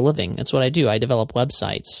code for a living. That's what I do. I develop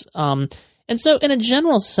websites. And so in a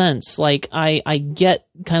general sense, like I get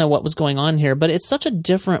kind of what was going on here, but it's such a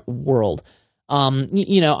different world.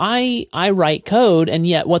 I write code, and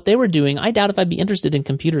yet what they were doing, I doubt if I'd be interested in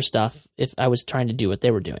computer stuff if I was trying to do what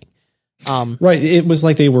they were doing. Right. It was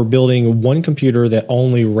like they were building one computer that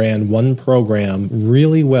only ran one program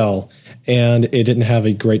really well, and it didn't have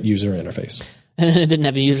a great user interface. And it didn't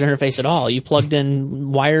have a user interface at all. You plugged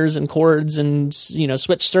in wires and cords and,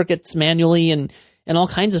 switched circuits manually and all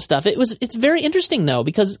kinds of stuff. It's very interesting, though,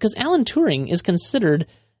 because Alan Turing is considered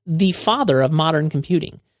the father of modern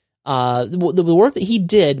computing. The work that he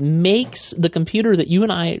did makes the computers that you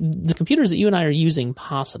and I are using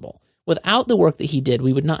possible. Without the work that he did,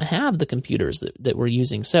 we would not have the computers that we're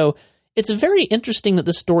using. So it's very interesting that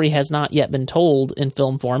this story has not yet been told in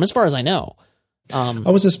film form, as far as I know.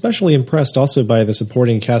 I was especially impressed also by the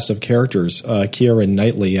supporting cast of characters, Keira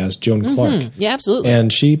Knightley as Joan Clark. Yeah, absolutely.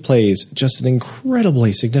 And she plays just an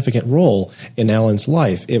incredibly significant role in Alan's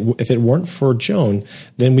life. If it weren't for Joan,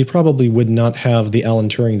 then we probably would not have the Alan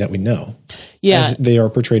Turing that we know. Yeah, as they are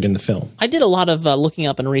portrayed in the film. I did a lot of looking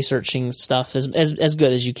up and researching stuff as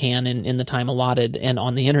good as you can in the time allotted and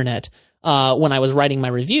on the internet when I was writing my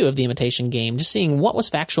review of the Imitation Game, just seeing what was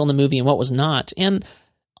factual in the movie and what was not. And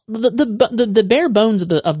the bare bones of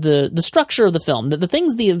the structure of the film,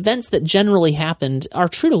 the events that generally happened are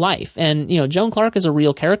true to life. And Joan Clark is a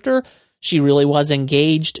real character. She really was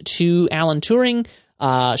engaged to Alan Turing.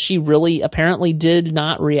 She really apparently did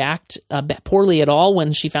not react poorly at all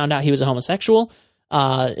when she found out he was a homosexual,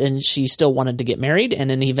 and she still wanted to get married. And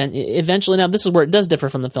then eventually, now this is where it does differ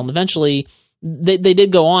from the film. Eventually, they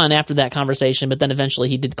did go on after that conversation, but then eventually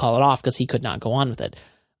he did call it off because he could not go on with it.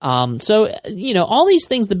 So all these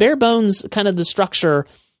things, the bare bones, kind of the structure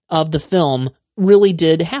of the film really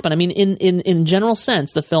did happen. I mean, in general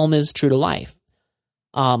sense, the film is true to life.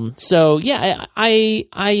 So yeah, I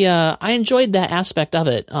enjoyed that aspect of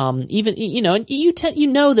it. Even and you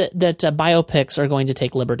know that biopics are going to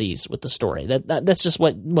take liberties with the story. That's just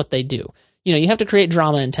what they do. You have to create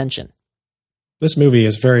drama and tension. This movie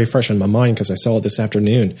is very fresh in my mind because I saw it this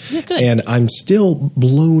afternoon. Yeah, good. And I'm still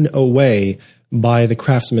blown away by the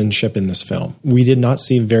craftsmanship in this film. We did not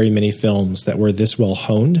see very many films that were this well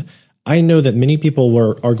honed. I know that many people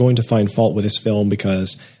are going to find fault with this film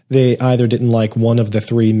because they either didn't like one of the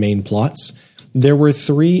three main plots. There were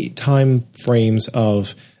 3 time frames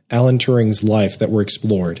of Alan Turing's life that were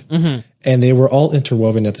explored, and they were all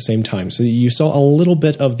interwoven at the same time. So you saw a little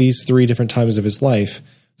bit of these 3 different times of his life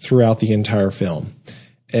throughout the entire film.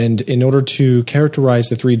 And in order to characterize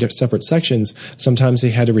the 3 separate sections, sometimes they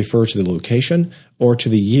had to refer to the location or to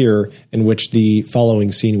the year in which the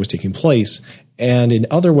following scene was taking place. And in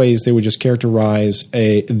other ways, they would just characterize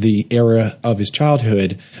the era of his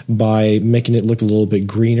childhood by making it look a little bit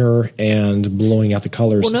greener and blowing out the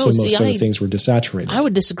colors, so most of the things were desaturated. I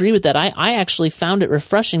would disagree with that. I actually found it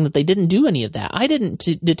refreshing that they didn't do any of that. I didn't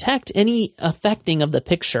detect any affecting of the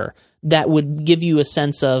picture that would give you a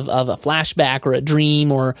sense of a flashback or a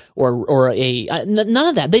dream or none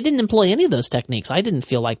of that. They didn't employ any of those techniques. I didn't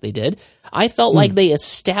feel like they did. I felt like they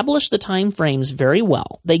established the time frames very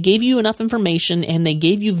well. They gave you enough information and they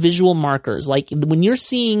gave you visual markers. Like when you're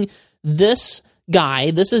seeing this guy,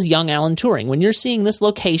 this is young Alan Turing. When you're seeing this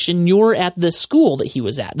location, you're at the school that he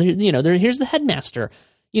was at. Here's the headmaster.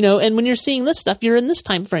 And when you're seeing this stuff, you're in this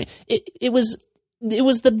time frame. It was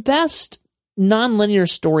the best nonlinear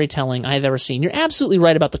storytelling I've ever seen. You're absolutely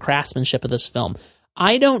right about the craftsmanship of this film.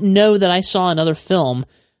 I don't know that I saw another film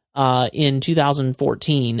in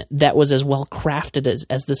 2014 that was as well crafted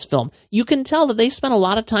as this film. You can tell that they spent a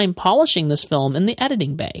lot of time polishing this film in the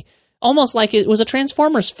editing bay. Almost like it was a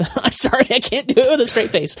Transformers film. Sorry, I can't do it with a straight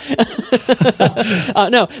face.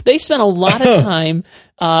 No, they spent a lot of time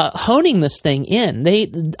honing this thing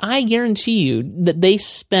in. I guarantee you that they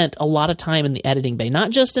spent a lot of time in the editing bay, not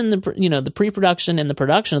just in the pre-production and the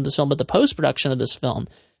production of this film, but the post-production of this film.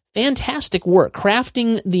 Fantastic work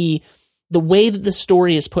crafting the way that the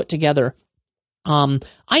story is put together.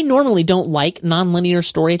 I normally don't like nonlinear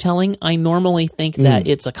storytelling. I normally think that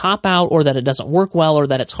it's a cop-out or that it doesn't work well or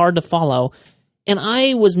that it's hard to follow. And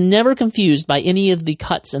I was never confused by any of the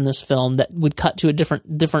cuts in this film that would cut to a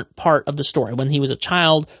different part of the story, when he was a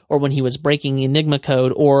child or when he was breaking the Enigma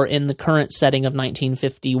code or in the current setting of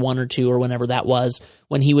 1951 or 2 or whenever that was,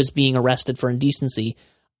 when he was being arrested for indecency.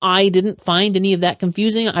 I didn't find any of that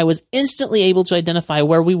confusing. I was instantly able to identify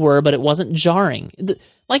where we were, but it wasn't jarring.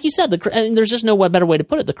 Like you said, there's just no better way to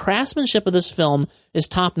put it. The craftsmanship of this film is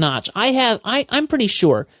top notch. I'm pretty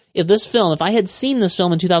sure if I had seen this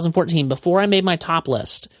film in 2014 before I made my top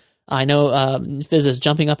list, I know Fizz is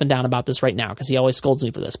jumping up and down about this right now because he always scolds me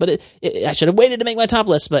for this, but I should have waited to make my top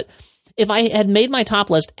list. But if I had made my top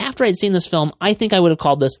list after I'd seen this film, I think I would have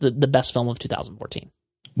called this the best film of 2014.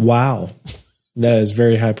 Wow. That is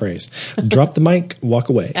very high praise. Drop the mic, walk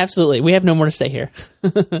away. Absolutely. We have no more to say here.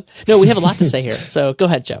 No, we have a lot to say here. So go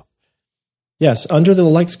ahead, Joe. Yes. Under the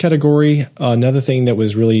likes category, another thing that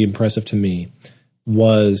was really impressive to me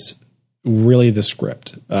was really the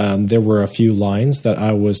script. There were a few lines that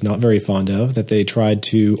I was not very fond of, that they tried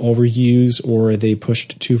to overuse or they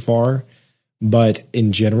pushed too far. But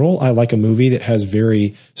in general, I like a movie that has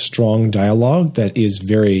very strong dialogue, that is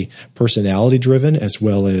very personality driven, as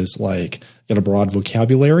well as like got a broad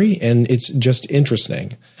vocabulary, and it's just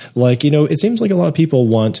interesting. Like, it seems like a lot of people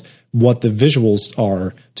want what the visuals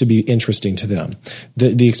are to be interesting to them.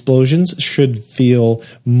 The explosions should feel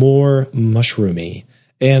more mushroomy,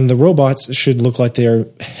 and the robots should look like they're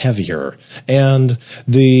heavier, and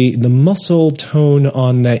the muscle tone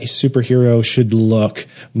on that superhero should look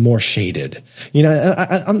more shaded.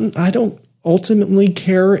 I don't ultimately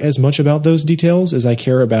care as much about those details as I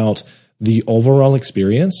care about the overall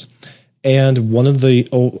experience. And one of the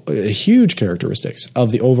huge characteristics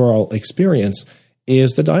of the overall experience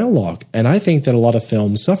is the dialogue. And I think that a lot of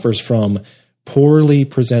film suffers from poorly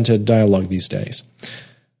presented dialogue these days.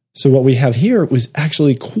 So what we have here was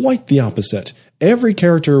actually quite the opposite. Every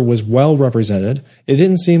character was well represented. It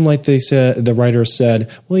didn't seem like the writers said,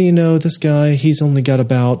 well, this guy, he's only got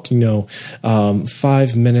about,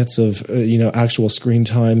 5 minutes of, actual screen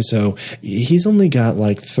time. So he's only got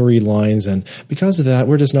like 3 lines. And because of that,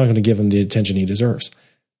 we're just not going to give him the attention he deserves.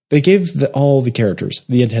 They gave all the characters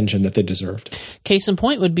the attention that they deserved. Case in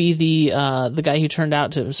point would be the guy who turned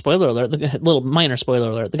out to, spoiler alert, the little minor spoiler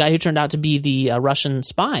alert, the guy who turned out to be the Russian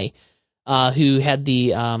spy who had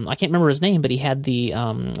the, I can't remember his name, but he had the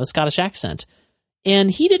Scottish accent.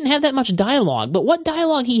 And he didn't have that much dialogue, but what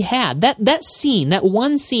dialogue he had, that scene, that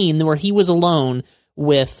one scene where he was alone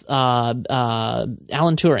with Alan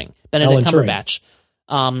Turing, Benedict Cumberbatch,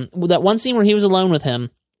 that one scene where he was alone with him,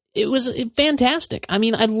 it was fantastic. I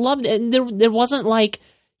mean, I loved it. And there wasn't like,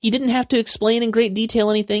 he didn't have to explain in great detail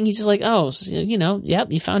anything. He's just like,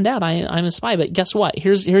 yep, you found out I'm a spy, but guess what?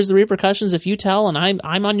 Here's the repercussions if you tell, and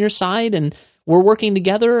I'm on your side, and we're working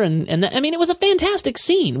together. And it was a fantastic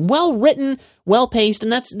scene, well written, well paced,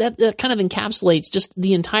 and that kind of encapsulates just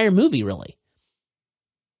the entire movie, really.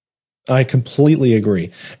 I completely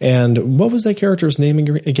agree. And what was that character's name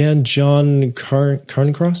again? John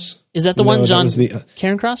Cairncross? Is that the one, John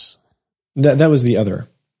Cairncross? That was the other.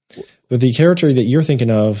 But the character that you're thinking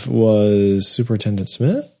of was Superintendent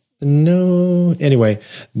Smith? No. Anyway,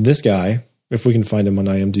 this guy, if we can find him on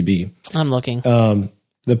IMDb. I'm looking.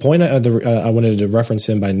 The point I wanted to reference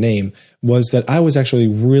him by name was that I was actually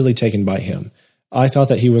really taken by him. I thought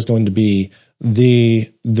that he was going to be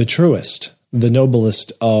the truest, the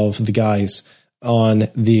noblest of the guys on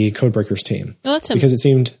the Codebreakers team. No, that's him. Because it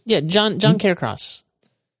seemed... Yeah, John Cairncross.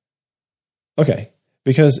 Okay.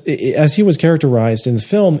 Because as he was characterized in the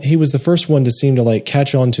film, he was the first one to seem to like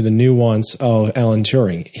catch on to the nuance of Alan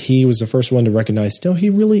Turing. He was the first one to recognize, no, he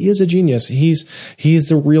really is a genius. He's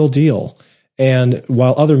the real deal. And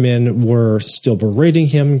while other men were still berating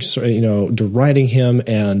him, deriding him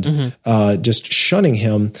and just shunning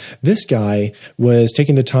him, this guy was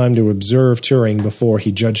taking the time to observe Turing before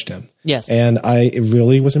he judged him. Yes. And I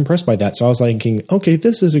really was impressed by that. So I was thinking, okay,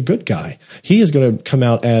 this is a good guy. He is going to come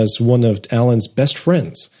out as one of Alan's best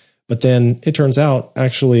friends. But then it turns out,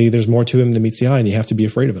 actually, there's more to him than meets the eye, and you have to be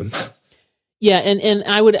afraid of him. Yeah, and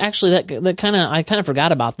I would actually I kind of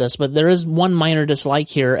forgot about this, but there is one minor dislike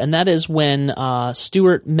here, and that is when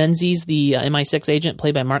Stuart Menzies, the MI6 agent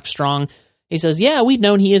played by Mark Strong, he says, "Yeah, we've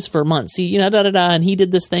known he is for months. And he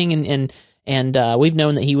did this thing, and we've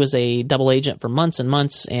known that he was a double agent for months and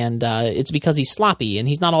months, and it's because he's sloppy and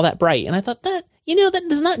he's not all that bright." And I thought that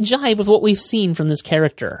does not jive with what we've seen from this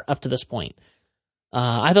character up to this point.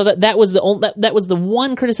 I thought that was the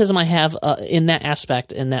one criticism I have in that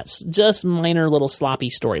aspect, and that's just minor little sloppy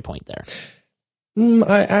story point there.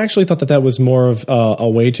 I actually thought that was more of a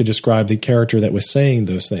way to describe the character that was saying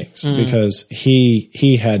those things, because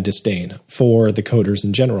he had disdain for the coders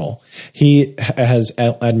in general. He has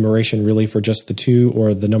admiration really for just the two,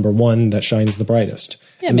 or the number one that shines the brightest.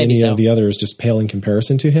 Yeah, and maybe any so. of the others just pale in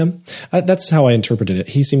comparison to him. That's how I interpreted it.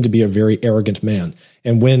 He seemed to be a very arrogant man.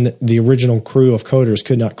 And when the original crew of coders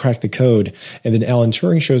could not crack the code, and then Alan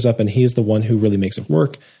Turing shows up and he's the one who really makes it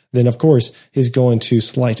work, then of course he's going to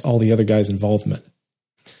slight all the other guys' involvement.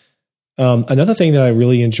 Another thing that I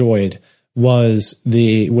really enjoyed was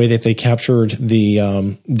the way that they captured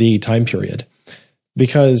the time period,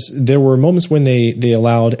 because there were moments when they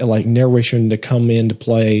allowed like narration to come into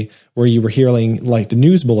play, where you were hearing like the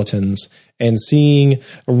news bulletins and seeing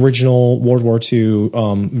original World War II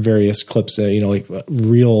various clips, like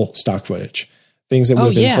real stock footage, things that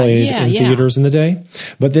would have been played in theaters in the day.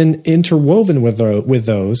 But then interwoven with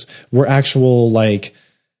those were actual like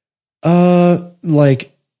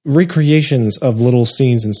recreations of little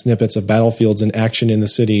scenes and snippets of battlefields and action in the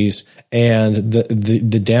cities and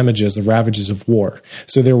the damages, the ravages of war.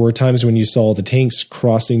 So there were times when you saw the tanks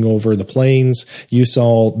crossing over the plains. You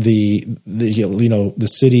saw the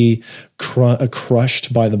city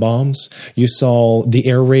crushed by the bombs. You saw the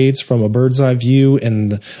air raids from a bird's eye view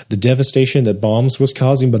and the devastation that bombs was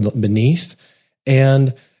causing beneath.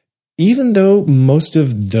 And even though most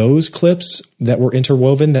of those clips that were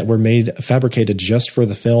interwoven, that were fabricated just for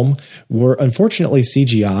the film, were unfortunately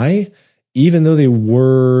CGI, even though they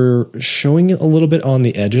were showing it a little bit on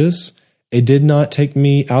the edges, it did not take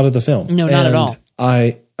me out of the film. No, not at all.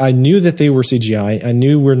 I knew that they were CGI. I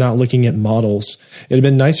knew we're not looking at models. It'd have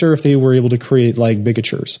been nicer if they were able to create like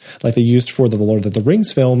bigatures, like they used for the Lord of the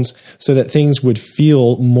Rings films, so that things would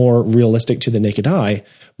feel more realistic to the naked eye.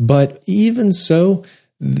 But even so,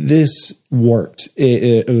 this worked,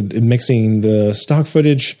 mixing the stock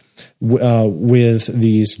footage with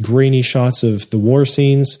these grainy shots of the war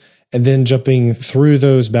scenes, and then jumping through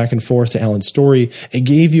those back and forth to Alan's story. It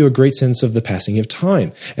gave you a great sense of the passing of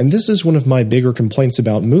time. And this is one of my bigger complaints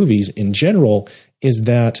about movies in general, is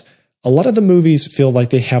that a lot of the movies feel like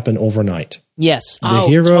they happen overnight. Yes. The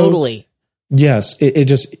hero, totally. Yes. It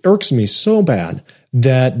just irks me so bad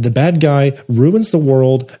that the bad guy ruins the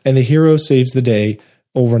world and the hero saves the day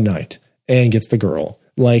overnight and gets the girl.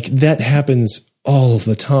 Like, that happens all of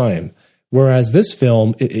the time. Whereas this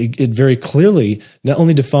film, it very clearly not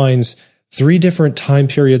only defines 3 different time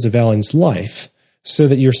periods of Alan's life, so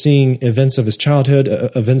that you're seeing events of his childhood,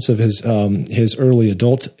 events of his early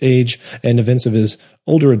adult age, and events of his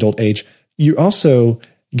older adult age. You also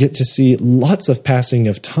get to see lots of passing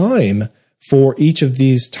of time for each of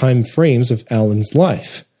these time frames of Alan's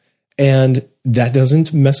life. And that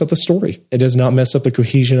doesn't mess up the story. It does not mess up the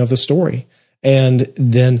cohesion of the story. And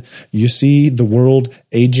then you see the world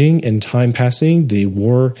aging and time passing, the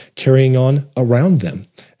war carrying on around them.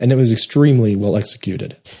 And it was extremely well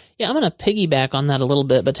executed. Yeah, I'm going to piggyback on that a little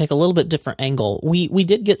bit, but take a little bit different angle. We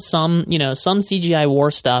did get some CGI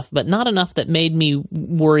war stuff, but not enough that made me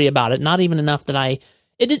worry about it. Not even enough that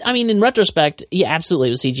in retrospect, yeah, absolutely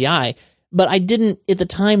it was CGI. But I didn't, at the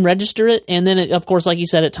time, register it. And then, of course, like you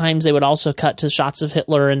said, at times they would also cut to shots of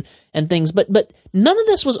Hitler and things. But none of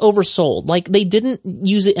this was oversold. Like, they didn't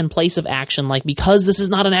use it in place of action. Like, because this is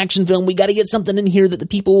not an action film, we got to get something in here that the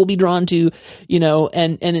people will be drawn to,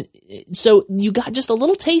 so you got just a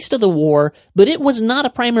little taste of the war, but it was not a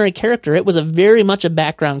primary character. It was very much a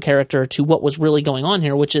background character to what was really going on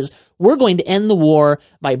here, which is, we're going to end the war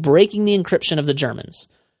by breaking the encryption of the Germans.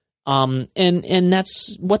 And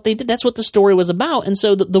that's what they did. That's what the story was about. And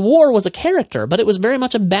so the war was a character, but it was very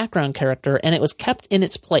much a background character, and it was kept in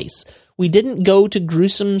its place. We didn't go to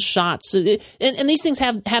gruesome shots, and these things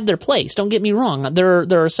have their place. Don't get me wrong. There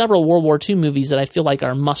are several World War II movies that I feel like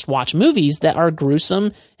are must-watch movies that are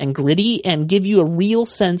gruesome and gritty and give you a real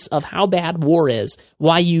sense of how bad war is,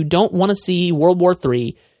 why you don't want to see World War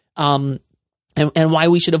III, and why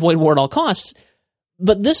we should avoid war at all costs.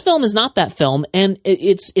 But this film is not that film, and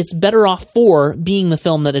it's better off for being the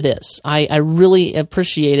film that it is. I really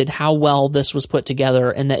appreciated how well this was put together,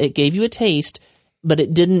 and that it gave you a taste, but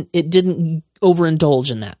it didn't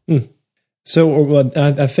overindulge in that. So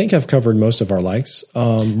I think I've covered most of our likes.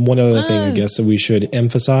 One other thing I guess that we should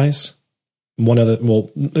emphasize.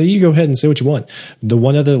 You go ahead and say what you want. The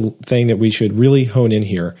one other thing that we should really hone in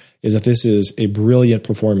here is that this is a brilliant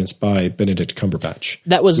performance by Benedict Cumberbatch.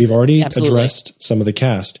 We've already addressed some of the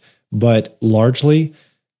cast, but largely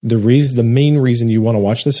the main reason you want to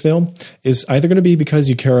watch this film is either going to be because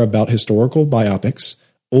you care about historical biopics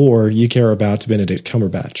or you care about Benedict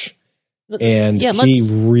Cumberbatch. And he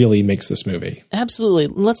really makes this movie. Absolutely.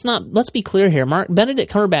 Let's be clear here.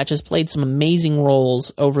 Benedict Cumberbatch has played some amazing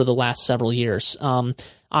roles over the last several years.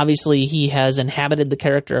 Obviously, he has inhabited the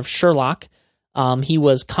character of Sherlock. He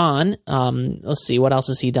was Khan. Let's see, what else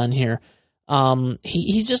has he done here?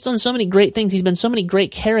 He's just done so many great things. He's been so many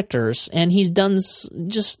great characters, and he's done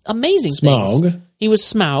just amazing things. He was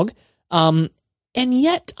Smaug. And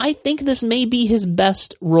yet, I think this may be his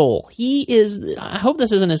best role. I hope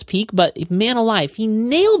this isn't his peak, but man alive, he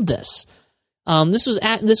nailed this. This was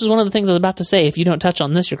one of the things I was about to say. If you don't touch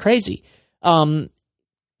on this, you're crazy.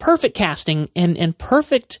 Perfect casting and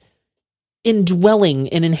perfect indwelling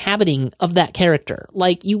and inhabiting of that character.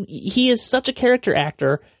 He is such a character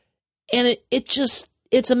actor, and it's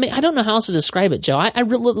amazing. I don't know how else to describe it, Joe. I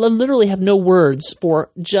literally have no words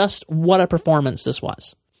for just what a performance this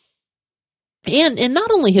was. And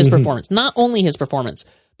not only his performance,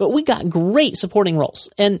 but we got great supporting roles.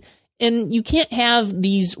 And you can't have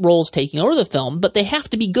these roles taking over the film, but they have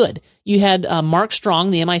to be good. You had Mark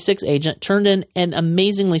Strong, the MI6 agent, turned in an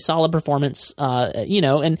amazingly solid performance,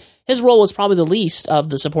 and his role was probably the least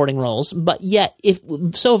of the supporting roles, but yet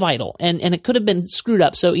so vital, and it could have been screwed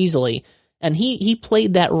up so easily, and he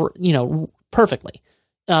played that perfectly.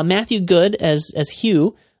 Matthew Goode as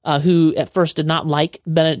Hugh, who at first did not like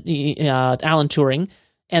Alan Turing,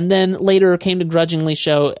 and then later came to grudgingly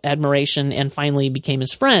show admiration and finally became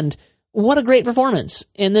his friend. What a great performance.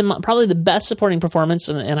 And then probably the best supporting performance,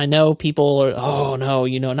 and I know people are, oh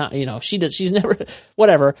no, she's never,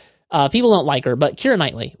 whatever. People don't like her, but Keira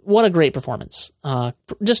Knightley, what a great performance.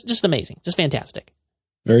 Just amazing. Just fantastic.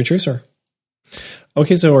 Very true, sir.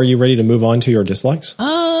 Okay, so are you ready to move on to your dislikes?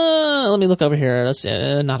 Let me look over here. That's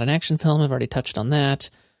not an action film. I've already touched on that.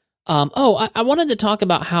 I wanted to talk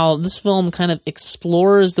about how this film kind of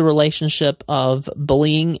explores the relationship of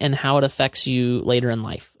bullying and how it affects you later in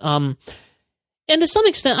life. And to some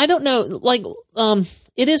extent, I don't know,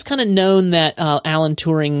 it is kind of known that Alan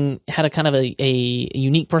Turing had a kind of a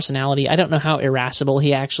unique personality. I don't know how irascible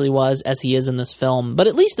he actually was as he is in this film, but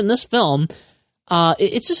at least in this film,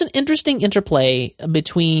 it's just an interesting interplay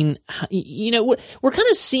between, we're kind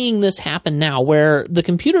of seeing this happen now where the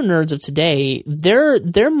computer nerds of today,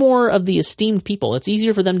 they're more of the esteemed people. It's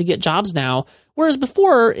easier for them to get jobs now. Whereas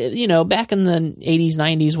before, back in the 80s,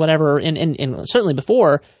 90s, whatever, and certainly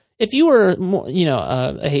before, if you were more,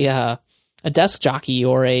 a desk jockey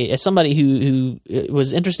or somebody who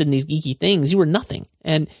was interested in these geeky things, you were nothing.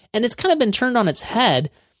 And it's kind of been turned on its head.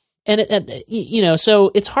 And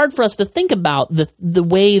so it's hard for us to think about the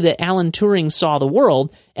way that Alan Turing saw the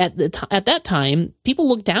world at that time. People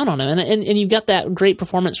looked down on him, and you've got that great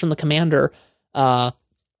performance from the commander.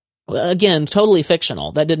 Again, totally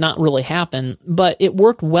fictional. That did not really happen, but it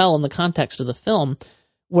worked well in the context of the film,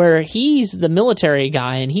 where he's the military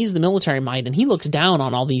guy and he's the military might, and he looks down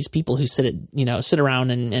on all these people who sit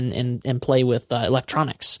around and play with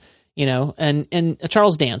electronics. And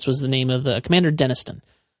Charles Dance was the name of the Commander Denniston.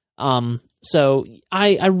 So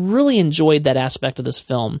I really enjoyed that aspect of this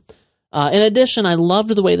film. In addition, I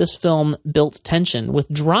loved the way this film built tension with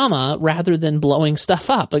drama rather than blowing stuff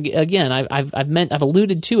up. Again, I've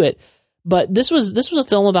alluded to it, but this was a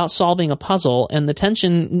film about solving a puzzle and the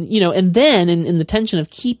tension, and then in the tension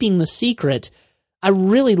of keeping the secret. I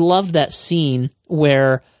really loved that scene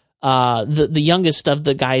where the youngest of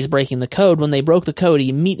the guys breaking the code, when they broke the code,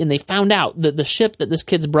 and they found out that the ship that this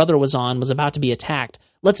kid's brother was on was about to be attacked.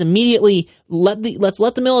 Let's immediately let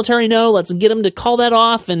the military know. Let's get them to call that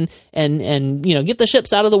off and get the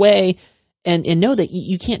ships out of the way, and know that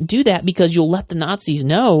you can't do that because you'll let the Nazis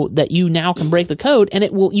know that you now can break the code, and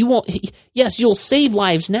you'll save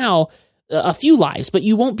lives now, a few lives, but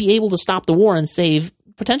you won't be able to stop the war and save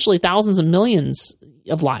potentially thousands and millions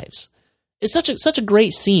of lives. It's such a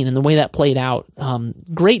great scene and the way that played out.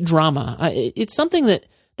 Great drama. It's something that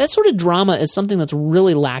sort of drama is something that's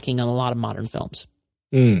really lacking in a lot of modern films.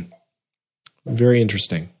 Very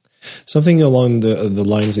interesting. Something along the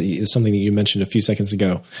lines something that you mentioned a few seconds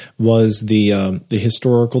ago was the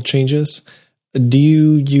historical changes. Do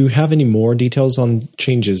you have any more details on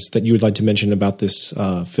changes that you would like to mention about this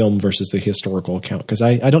film versus the historical account? Because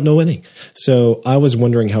I don't know any. So I was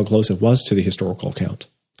wondering how close it was to the historical account.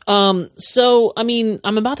 So, I mean,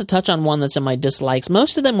 I'm about to touch on one that's in my dislikes.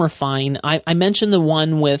 Most of them were fine. I mentioned the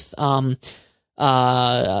one with Joan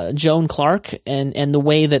Clark and the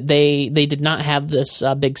way that they did not have this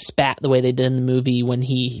big spat the way they did in the movie when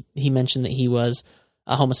he mentioned that he was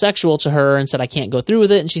homosexual to her and said, I can't go through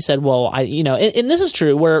with it. And she said, well, and this is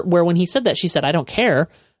true where when he said that, she said, I don't care.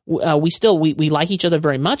 We like each other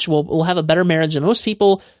very much. We'll have a better marriage than most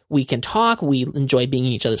people. We can talk. We enjoy being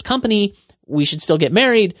in each other's company. We should still get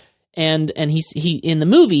married. And he in the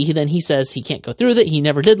movie, he says he can't go through with it. He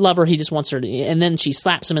never did love her. He just wants her to, and then she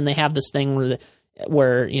slaps him and they have this thing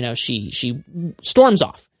where she storms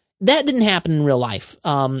off. That didn't happen in real life.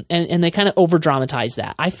 And they kind of over dramatize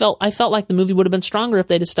that. I felt like the movie would have been stronger if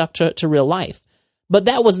they'd have stuck to real life. But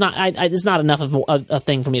that was not, it's not enough of a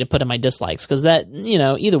thing for me to put in my dislikes, because that,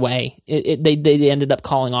 either way, they ended up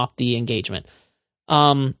calling off the engagement.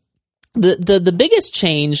 The biggest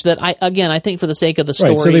change that I think for the sake of the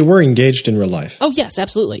story. Right, so they were engaged in real life. Oh yes,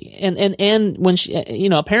 absolutely. And when she,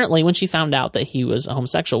 apparently when she found out that he was a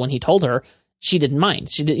homosexual, when he told her, she didn't mind.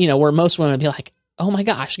 She did, where most women would be like, oh my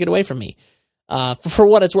gosh, get away from me. For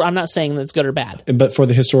what it's worth, I'm not saying that it's good or bad. But for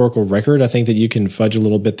the historical record, I think that you can fudge a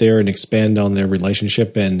little bit there and expand on their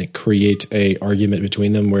relationship and create a argument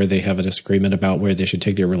between them where they have a disagreement about where they should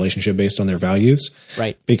take their relationship based on their values.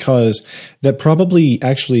 Right. Because that probably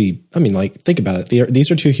actually, think about it.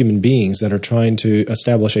 These are two human beings that are trying to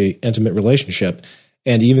establish a intimate relationship.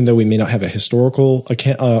 And even though we may not have a historical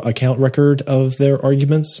account record of their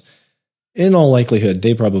arguments, in all likelihood,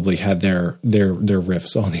 they probably had their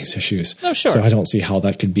riffs on these issues. Oh, sure. So I don't see how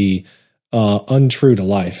that could be untrue to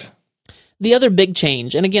life. The other big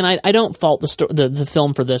change, and again, I don't fault the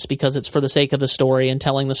film for this because it's for the sake of the story and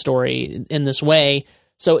telling the story in this way,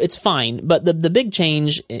 so it's fine. But the big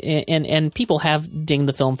change, and people have dinged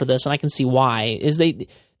the film for this, and I can see why, is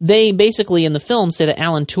they basically in the film say that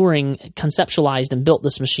Alan Turing conceptualized and built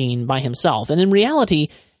this machine by himself, and in reality,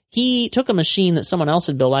 he took a machine that someone else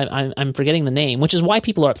had built. I'm forgetting the name, which is why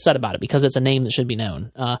people are upset about it, because it's a name that should be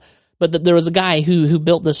known. But there was a guy who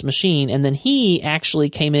built this machine, and then he actually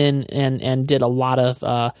came in and did a lot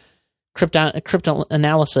of crypto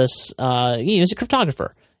analysis. He was a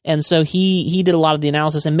cryptographer, and so he did a lot of the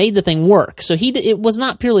analysis and made the thing work. So it was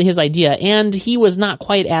not purely his idea, and he was not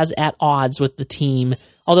quite as at odds with the team.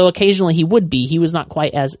 Although occasionally he would be, he was not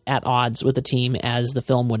quite as at odds with the team as the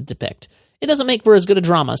film would depict. It doesn't make for as good a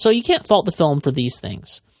drama, so you can't fault the film for these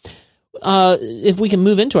things. If we can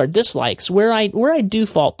move into our dislikes, where I do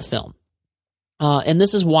fault the film, and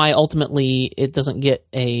this is why ultimately it doesn't get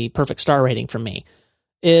a perfect star rating from me,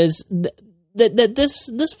 is that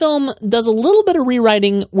this film does a little bit of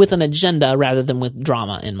rewriting with an agenda rather than with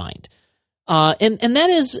drama in mind. And that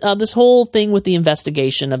is this whole thing with the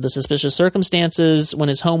investigation of the suspicious circumstances when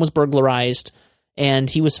his home was burglarized, and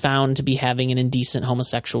he was found to be having an indecent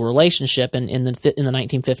homosexual relationship in the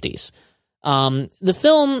 1950s. The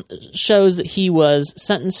film shows that he was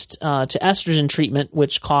sentenced to estrogen treatment,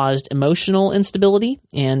 which caused emotional instability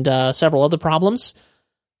and several other problems.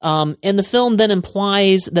 And the film then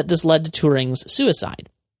implies that this led to Turing's suicide.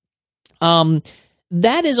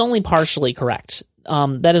 That is only partially correct.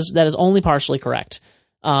 That is only partially correct.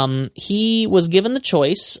 He was given the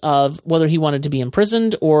choice of whether he wanted to be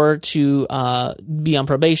imprisoned or to be on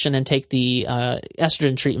probation and take the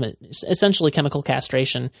estrogen treatment, essentially chemical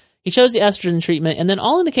castration. He chose the estrogen treatment, and then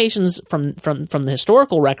all indications from the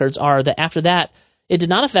historical records are that after that, it did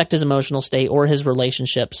not affect his emotional state or his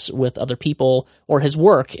relationships with other people or his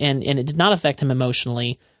work, and it did not affect him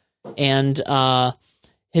emotionally. And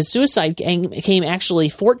his suicide came actually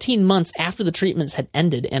 14 months after the treatments had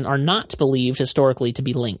ended and are not believed historically to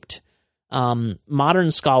be linked.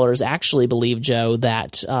 Modern scholars actually believe, Joe,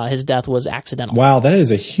 that his death was accidental. Wow, that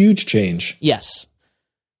is a huge change. Yes.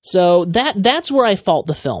 So that's where I fault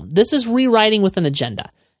the film. This is rewriting with an agenda.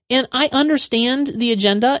 And I understand the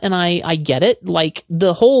agenda, and I get it. Like,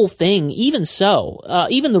 the whole thing, even so,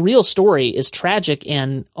 even the real story is tragic,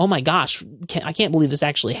 and oh my gosh, I can't believe this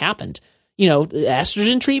actually happened.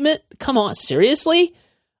 Estrogen treatment? Come on, seriously?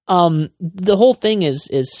 The whole thing is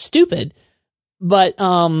stupid. But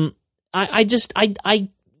on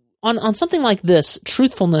something like this,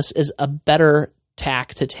 truthfulness is a better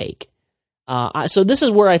tack to take. So this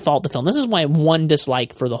is where I fault the film. This is my one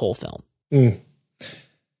dislike for the whole film.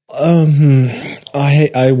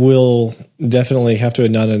 I will definitely have to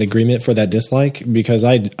nod an agreement for that dislike, because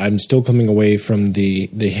I'm still coming away from the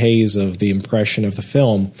haze of the impression of the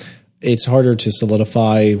film. It's harder to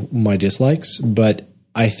solidify my dislikes, but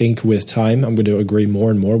I think with time I'm going to agree more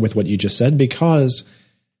and more with what you just said, because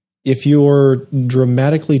if you're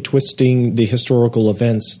dramatically twisting the historical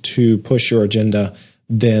events to push your agenda,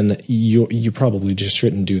 then you probably just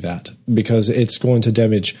shouldn't do that, because it's going to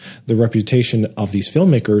damage the reputation of these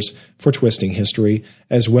filmmakers for twisting history,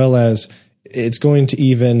 as well as it's going to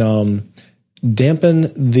even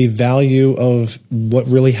dampen the value of what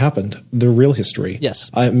really happened, the real history.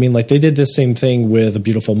 Yes. I mean, like they did the same thing with A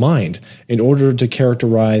Beautiful Mind. In order to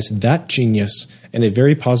characterize that genius in a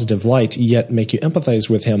very positive light, yet make you empathize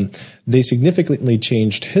with him, they significantly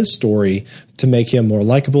changed his story to make him more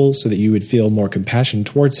likable so that you would feel more compassion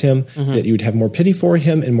towards him, that you would have more pity for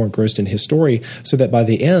him and more engrossed in his story, so that by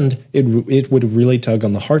the end, it would really tug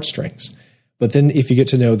on the heartstrings. But then if you get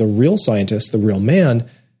to know the real scientist, the real man,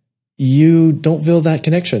 you don't feel that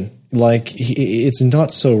connection. Like, it's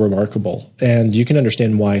not so remarkable. And you can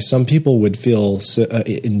understand why some people would feel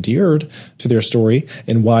endeared to their story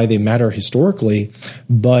and why they matter historically.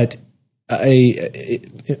 But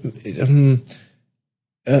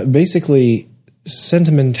basically,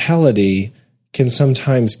 sentimentality can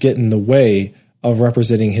sometimes get in the way of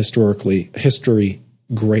representing history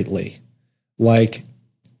greatly. Like,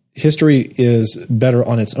 history is better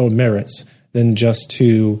on its own merits than just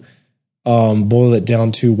to boil it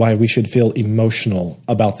down to why we should feel emotional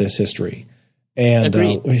about this history. And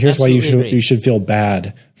here's why you should feel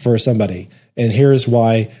bad for somebody. And here's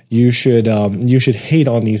why you should hate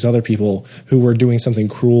on these other people who were doing something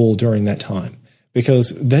cruel during that time. Because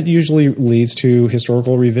that usually leads to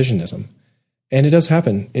historical revisionism. And it does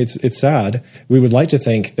happen. It's sad. We would like to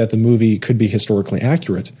think that the movie could be historically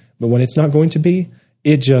accurate, but when it's not going to be,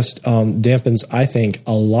 it just dampens, I think,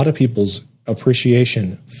 a lot of people's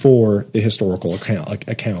appreciation for the historical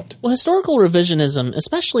account. Well, historical revisionism,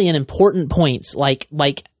 especially in important points like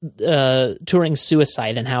Turing's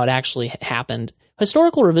suicide and how it actually happened,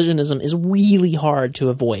 historical revisionism is really hard to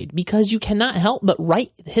avoid because you cannot help but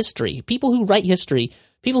write history. People who write history,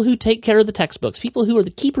 people who take care of the textbooks, people who are the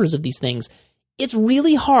keepers of these things, it's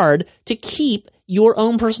really hard to keep your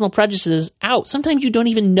own personal prejudices out. Sometimes you don't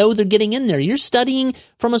even know they're getting in there. You're studying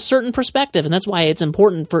from a certain perspective, and that's why it's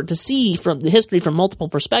important to see from the history from multiple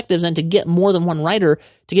perspectives and to get more than one writer,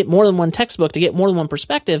 to get more than one textbook, to get more than one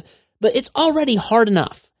perspective. But it's already hard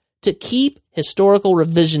enough to keep historical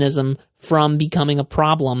revisionism from becoming a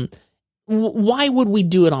problem. Why would we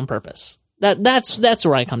do it on purpose? That's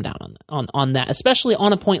where I come down on that, especially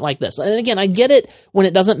on a point like this. And again, I get it when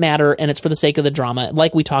it doesn't matter and it's for the sake of the drama,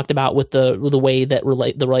 like we talked about with the way that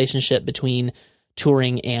the relationship between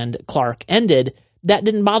Turing and Clark ended. That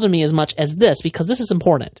didn't bother me as much as this because this is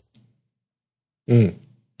important.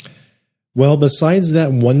 Well, besides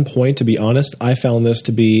that one point, to be honest, I found this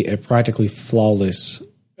to be a practically flawless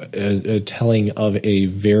telling of a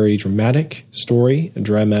very dramatic story,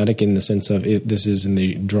 dramatic in the sense of this is in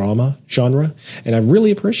the drama genre. And I really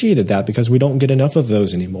appreciated that because we don't get enough of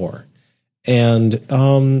those anymore. And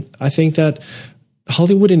I think that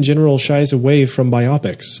Hollywood in general shies away from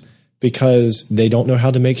biopics because they don't know how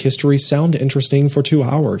to make history sound interesting for 2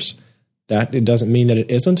 hours. That it doesn't mean that it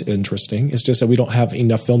isn't interesting. It's just that we don't have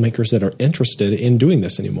enough filmmakers that are interested in doing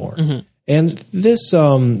this anymore. And this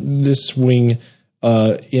swing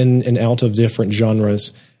in and out of different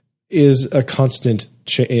genres is a constant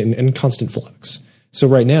constant flux. So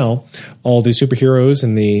right now, all the superheroes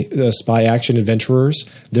and the spy action adventurers,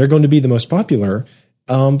 they're going to be the most popular,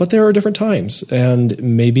 but there are different times. And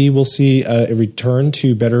maybe we'll see a return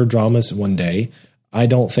to better dramas one day. I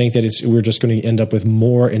don't think that we're just going to end up with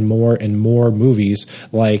more and more and more movies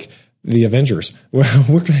like the Avengers. We're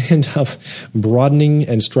going to end up broadening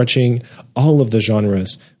and stretching all of the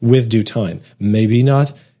genres with due time. Maybe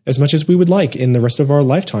not as much as we would like in the rest of our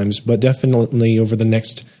lifetimes, but definitely over the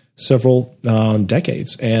next several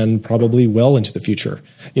decades and probably well into the future.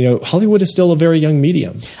 You know, Hollywood is still a very young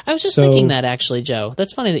medium. I was just thinking that actually, Joe.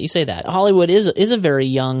 That's funny that you say that. Hollywood is a very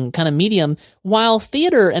young kind of medium, while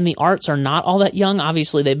theater and the arts are not all that young.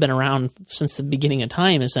 Obviously, they've been around since the beginning of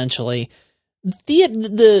time, essentially.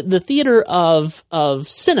 The theater of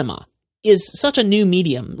cinema is such a new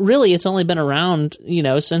medium. Really, it's only been around,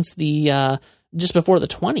 since the just before the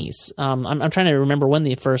 20s. I'm trying to remember when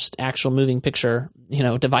the first actual moving picture,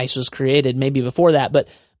 device was created. Maybe before that, but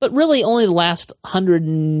really only the last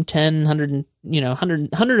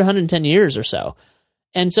 110 years or so.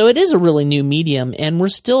 And so it is a really new medium, and we're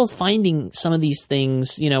still finding some of these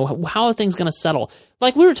things. How are things going to settle?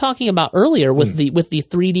 Like we were talking about earlier with the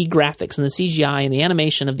 3D graphics and the CGI and the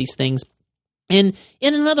animation of these things. And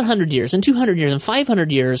in another 100 years, and 200 years, and 500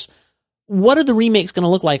 years, what are the remakes going to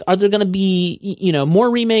look like? Are there going to be, more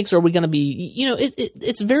remakes? Or are we going to be,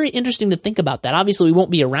 it's very interesting to think about that. Obviously, we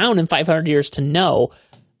won't be around in 500 years to know,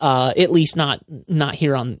 at least not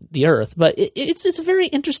here on the Earth. But it's a very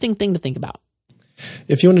interesting thing to think about.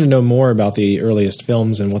 If you wanted to know more about the earliest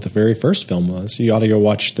films and what the very first film was, you ought to go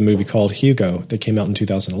watch the movie called Hugo that came out in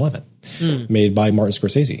 2011, made by Martin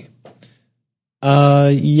Scorsese.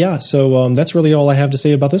 So that's really all I have to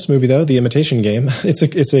say about this movie, though. The Imitation Game.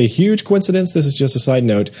 It's a huge coincidence. This is just a side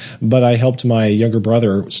note, but I helped my younger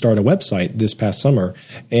brother start a website this past summer,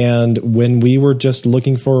 and when we were just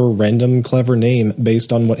looking for a random clever name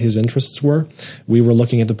based on what his interests were, we were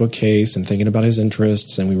looking at the bookcase and thinking about his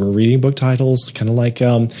interests, and we were reading book titles, kind of like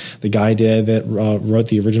the guy did that wrote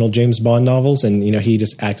the original James Bond novels, and he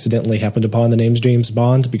just accidentally happened upon the name James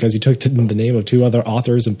Bond because he took the name of two other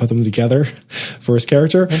authors and put them together for his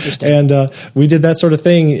character. Interesting. And we did that sort of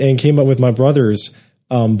thing and came up with my brother's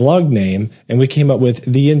blog name, and we came up with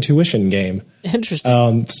The Intuition Game.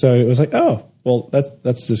 Interesting. So it was like, oh, well,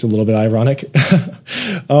 that's just a little bit ironic.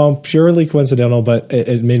 Purely coincidental, but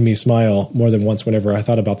it made me smile more than once whenever I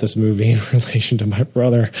thought about this movie in relation to my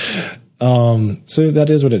brother. So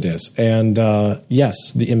that is what it is. And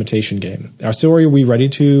yes, The Imitation Game. So are we ready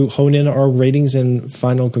to hone in our ratings and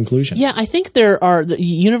final conclusions? Yeah, I think the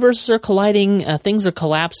universes are colliding, things are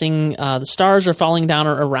collapsing, the stars are falling down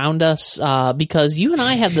around us, because you and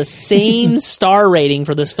I have the same star rating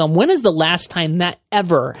for this film. When is the last time that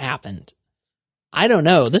ever happened? I don't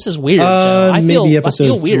know. This is weird, Joe. Maybe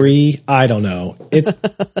episode 3. I don't know. It's.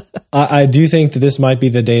 I do think that this might be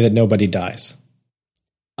the day that nobody dies.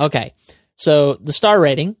 Okay. So the star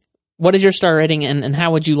rating, what is your star rating, and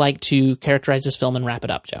how would you like to characterize this film and wrap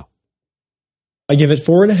it up, Joe? I give it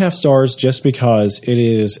 4.5 stars just because it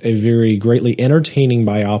is a very greatly entertaining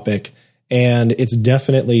biopic, and it's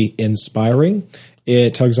definitely inspiring.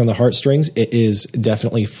 It tugs on the heartstrings. It is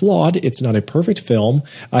definitely flawed. It's not a perfect film.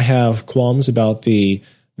 I have qualms about the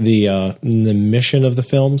mission of the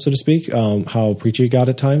film, so to speak, how preachy it got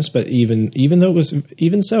at times. But even though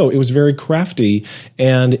it was very crafty,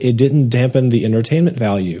 and it didn't dampen the entertainment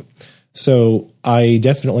value. So I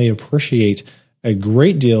definitely appreciate a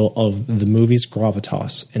great deal of the movie's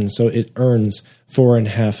gravitas, and so it earns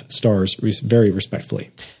 4.5 stars very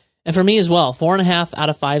respectfully. And for me as well, 4.5 out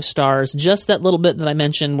of 5 stars. Just that little bit that I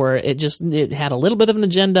mentioned where it had a little bit of an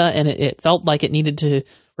agenda, and it felt like it needed to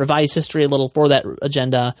revise history a little for that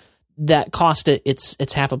agenda. That cost it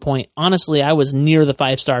its half a point. Honestly, I was near the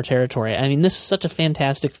 5-star territory. I mean, this is such a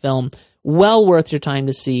fantastic film. Well worth your time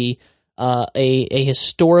to see. A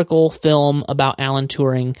historical film about Alan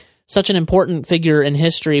Turing. Such an important figure in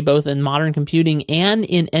history, both in modern computing and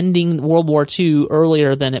in ending World War II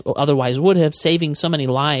earlier than it otherwise would have, saving so many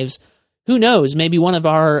lives. Who knows? Maybe one of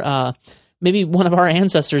our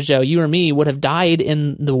ancestors, Joe, you or me, would have died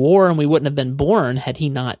in the war, and we wouldn't have been born had he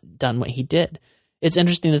not done what he did. It's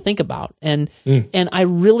interesting to think about, and I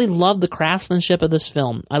really love the craftsmanship of this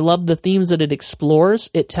film. I love the themes that it explores.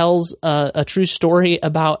 It tells a true story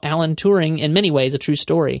about Alan Turing, in many ways, a true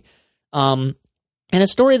story. And a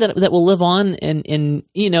story that will live on, and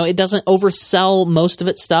it doesn't oversell most of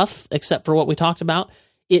its stuff, except for what we talked about.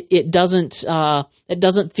 It doesn't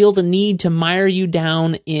feel the need to mire you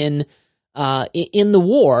down in the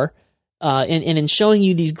war, and in showing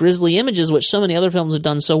you these grisly images, which so many other films have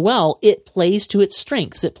done so well. It plays to its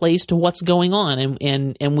strengths. It plays to what's going on,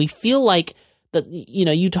 and we feel like that.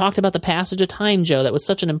 You talked about the passage of time, Joe. That was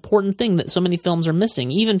such an important thing that so many films are missing.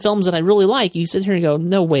 Even films that I really like, you sit here and go,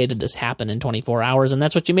 no way did this happen in 24 hours, and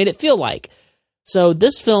that's what you made it feel like. So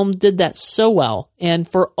this film did that so well, and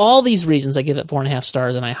for all these reasons, I give it 4.5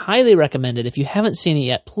 stars, and I highly recommend it. If you haven't seen it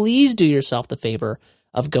yet, please do yourself the favor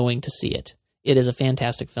of going to see it. It is a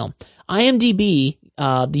fantastic film. IMDb,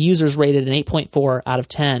 the users rated an 8.4 out of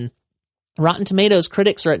 10. Rotten Tomatoes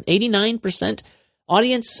critics are at 89%.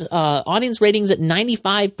 Audience ratings at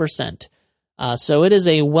 95%. So it is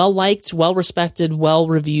a well-liked, well-respected,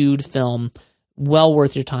 well-reviewed film. Well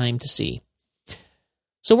worth your time to see.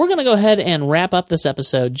 So we're going to go ahead and wrap up this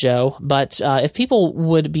episode, Joe. But if people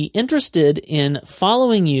would be interested in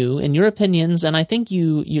following you and your opinions, and I think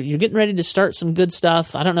you're getting ready to start some good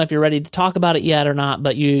stuff. I don't know if you're ready to talk about it yet or not,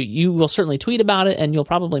 but you will certainly tweet about it, and you'll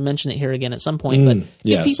probably mention it here again at some point. But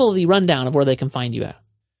give people the rundown of where they can find you at.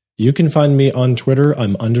 You can find me on Twitter.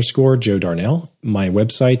 I'm _Joe Darnell. My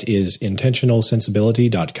website is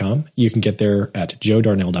intentionalsensibility.com. You can get there at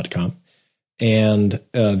joedarnell.com. And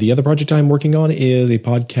the other project I'm working on is a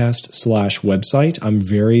podcast/website I'm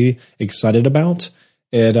very excited about.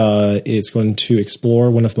 It's going to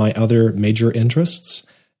explore one of my other major interests,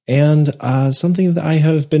 and something that I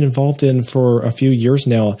have been involved in for a few years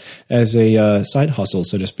now as a side hustle,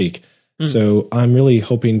 so to speak. So I'm really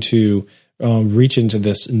hoping to reach into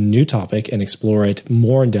this new topic and explore it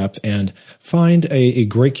more in depth and find a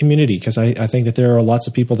great community, because I think that there are lots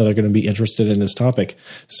of people that are going to be interested in this topic.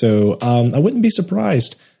 So I wouldn't be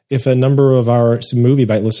surprised if a number of our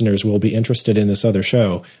MovieByte listeners will be interested in this other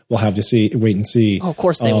show, we'll have to wait and see. Oh, of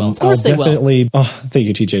course they will. Of course they will. Oh, thank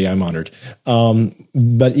you, TJ. I'm honored.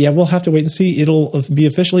 But yeah, we'll have to wait and see. It'll be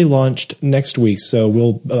officially launched next week,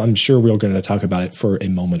 so I'm sure we're going to talk about it for a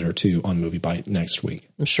moment or two on MovieByte next week.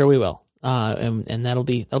 I'm sure we will. And that'll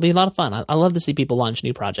be a lot of fun. I love to see people launch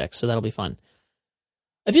new projects, so that'll be fun.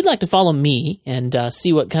 If you'd like to follow me and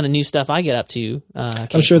see what kind of new stuff I get up to,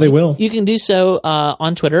 I'm sure they will. You can do so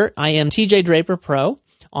on Twitter. I am TJ Draper Pro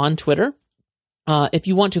on Twitter. If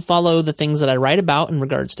you want to follow the things that I write about in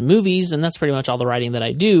regards to movies, and that's pretty much all the writing that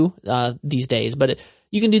I do these days, but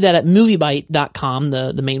you can do that at MovieByte.com,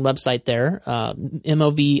 the main website there,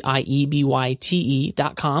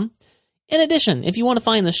 MovieByte.com. In addition, if you want to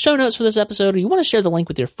find the show notes for this episode, or you want to share the link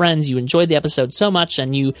with your friends, you enjoyed the episode so much,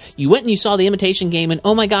 and you went and you saw the Imitation Game, and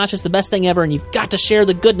oh my gosh, it's the best thing ever, and you've got to share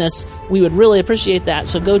the goodness, we would really appreciate that.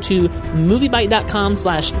 So go to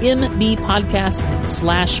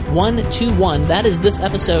MovieByte.com/mbpodcast/121. That is this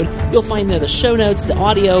episode. You'll find there the show notes, the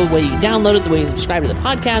audio, the way you download it, the way you subscribe to the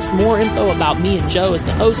podcast, more info about me and Joe as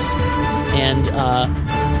the hosts, and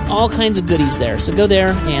all kinds of goodies there. So go there,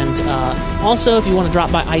 and also if you want to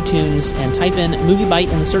drop by iTunes and type in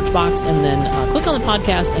MovieByte in the search box, and then click on the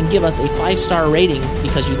podcast and give us a 5-star rating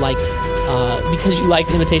because you liked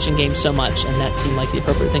Imitation Game so much, and that seemed like the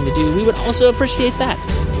appropriate thing to do. We would also appreciate that.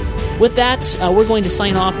 With that, we're going to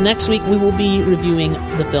sign off. Next week, we will be reviewing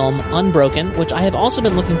the film Unbroken, which I have also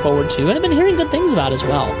been looking forward to, and I've been hearing good things about as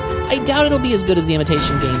well. I doubt it'll be as good as the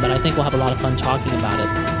Imitation Game, but I think we'll have a lot of fun talking about it.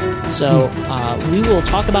 So we will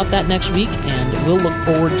talk about that next week, and we'll look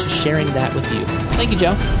forward to sharing that with you. Thank you,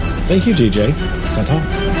 Joe. Thank you, TJ. That's all.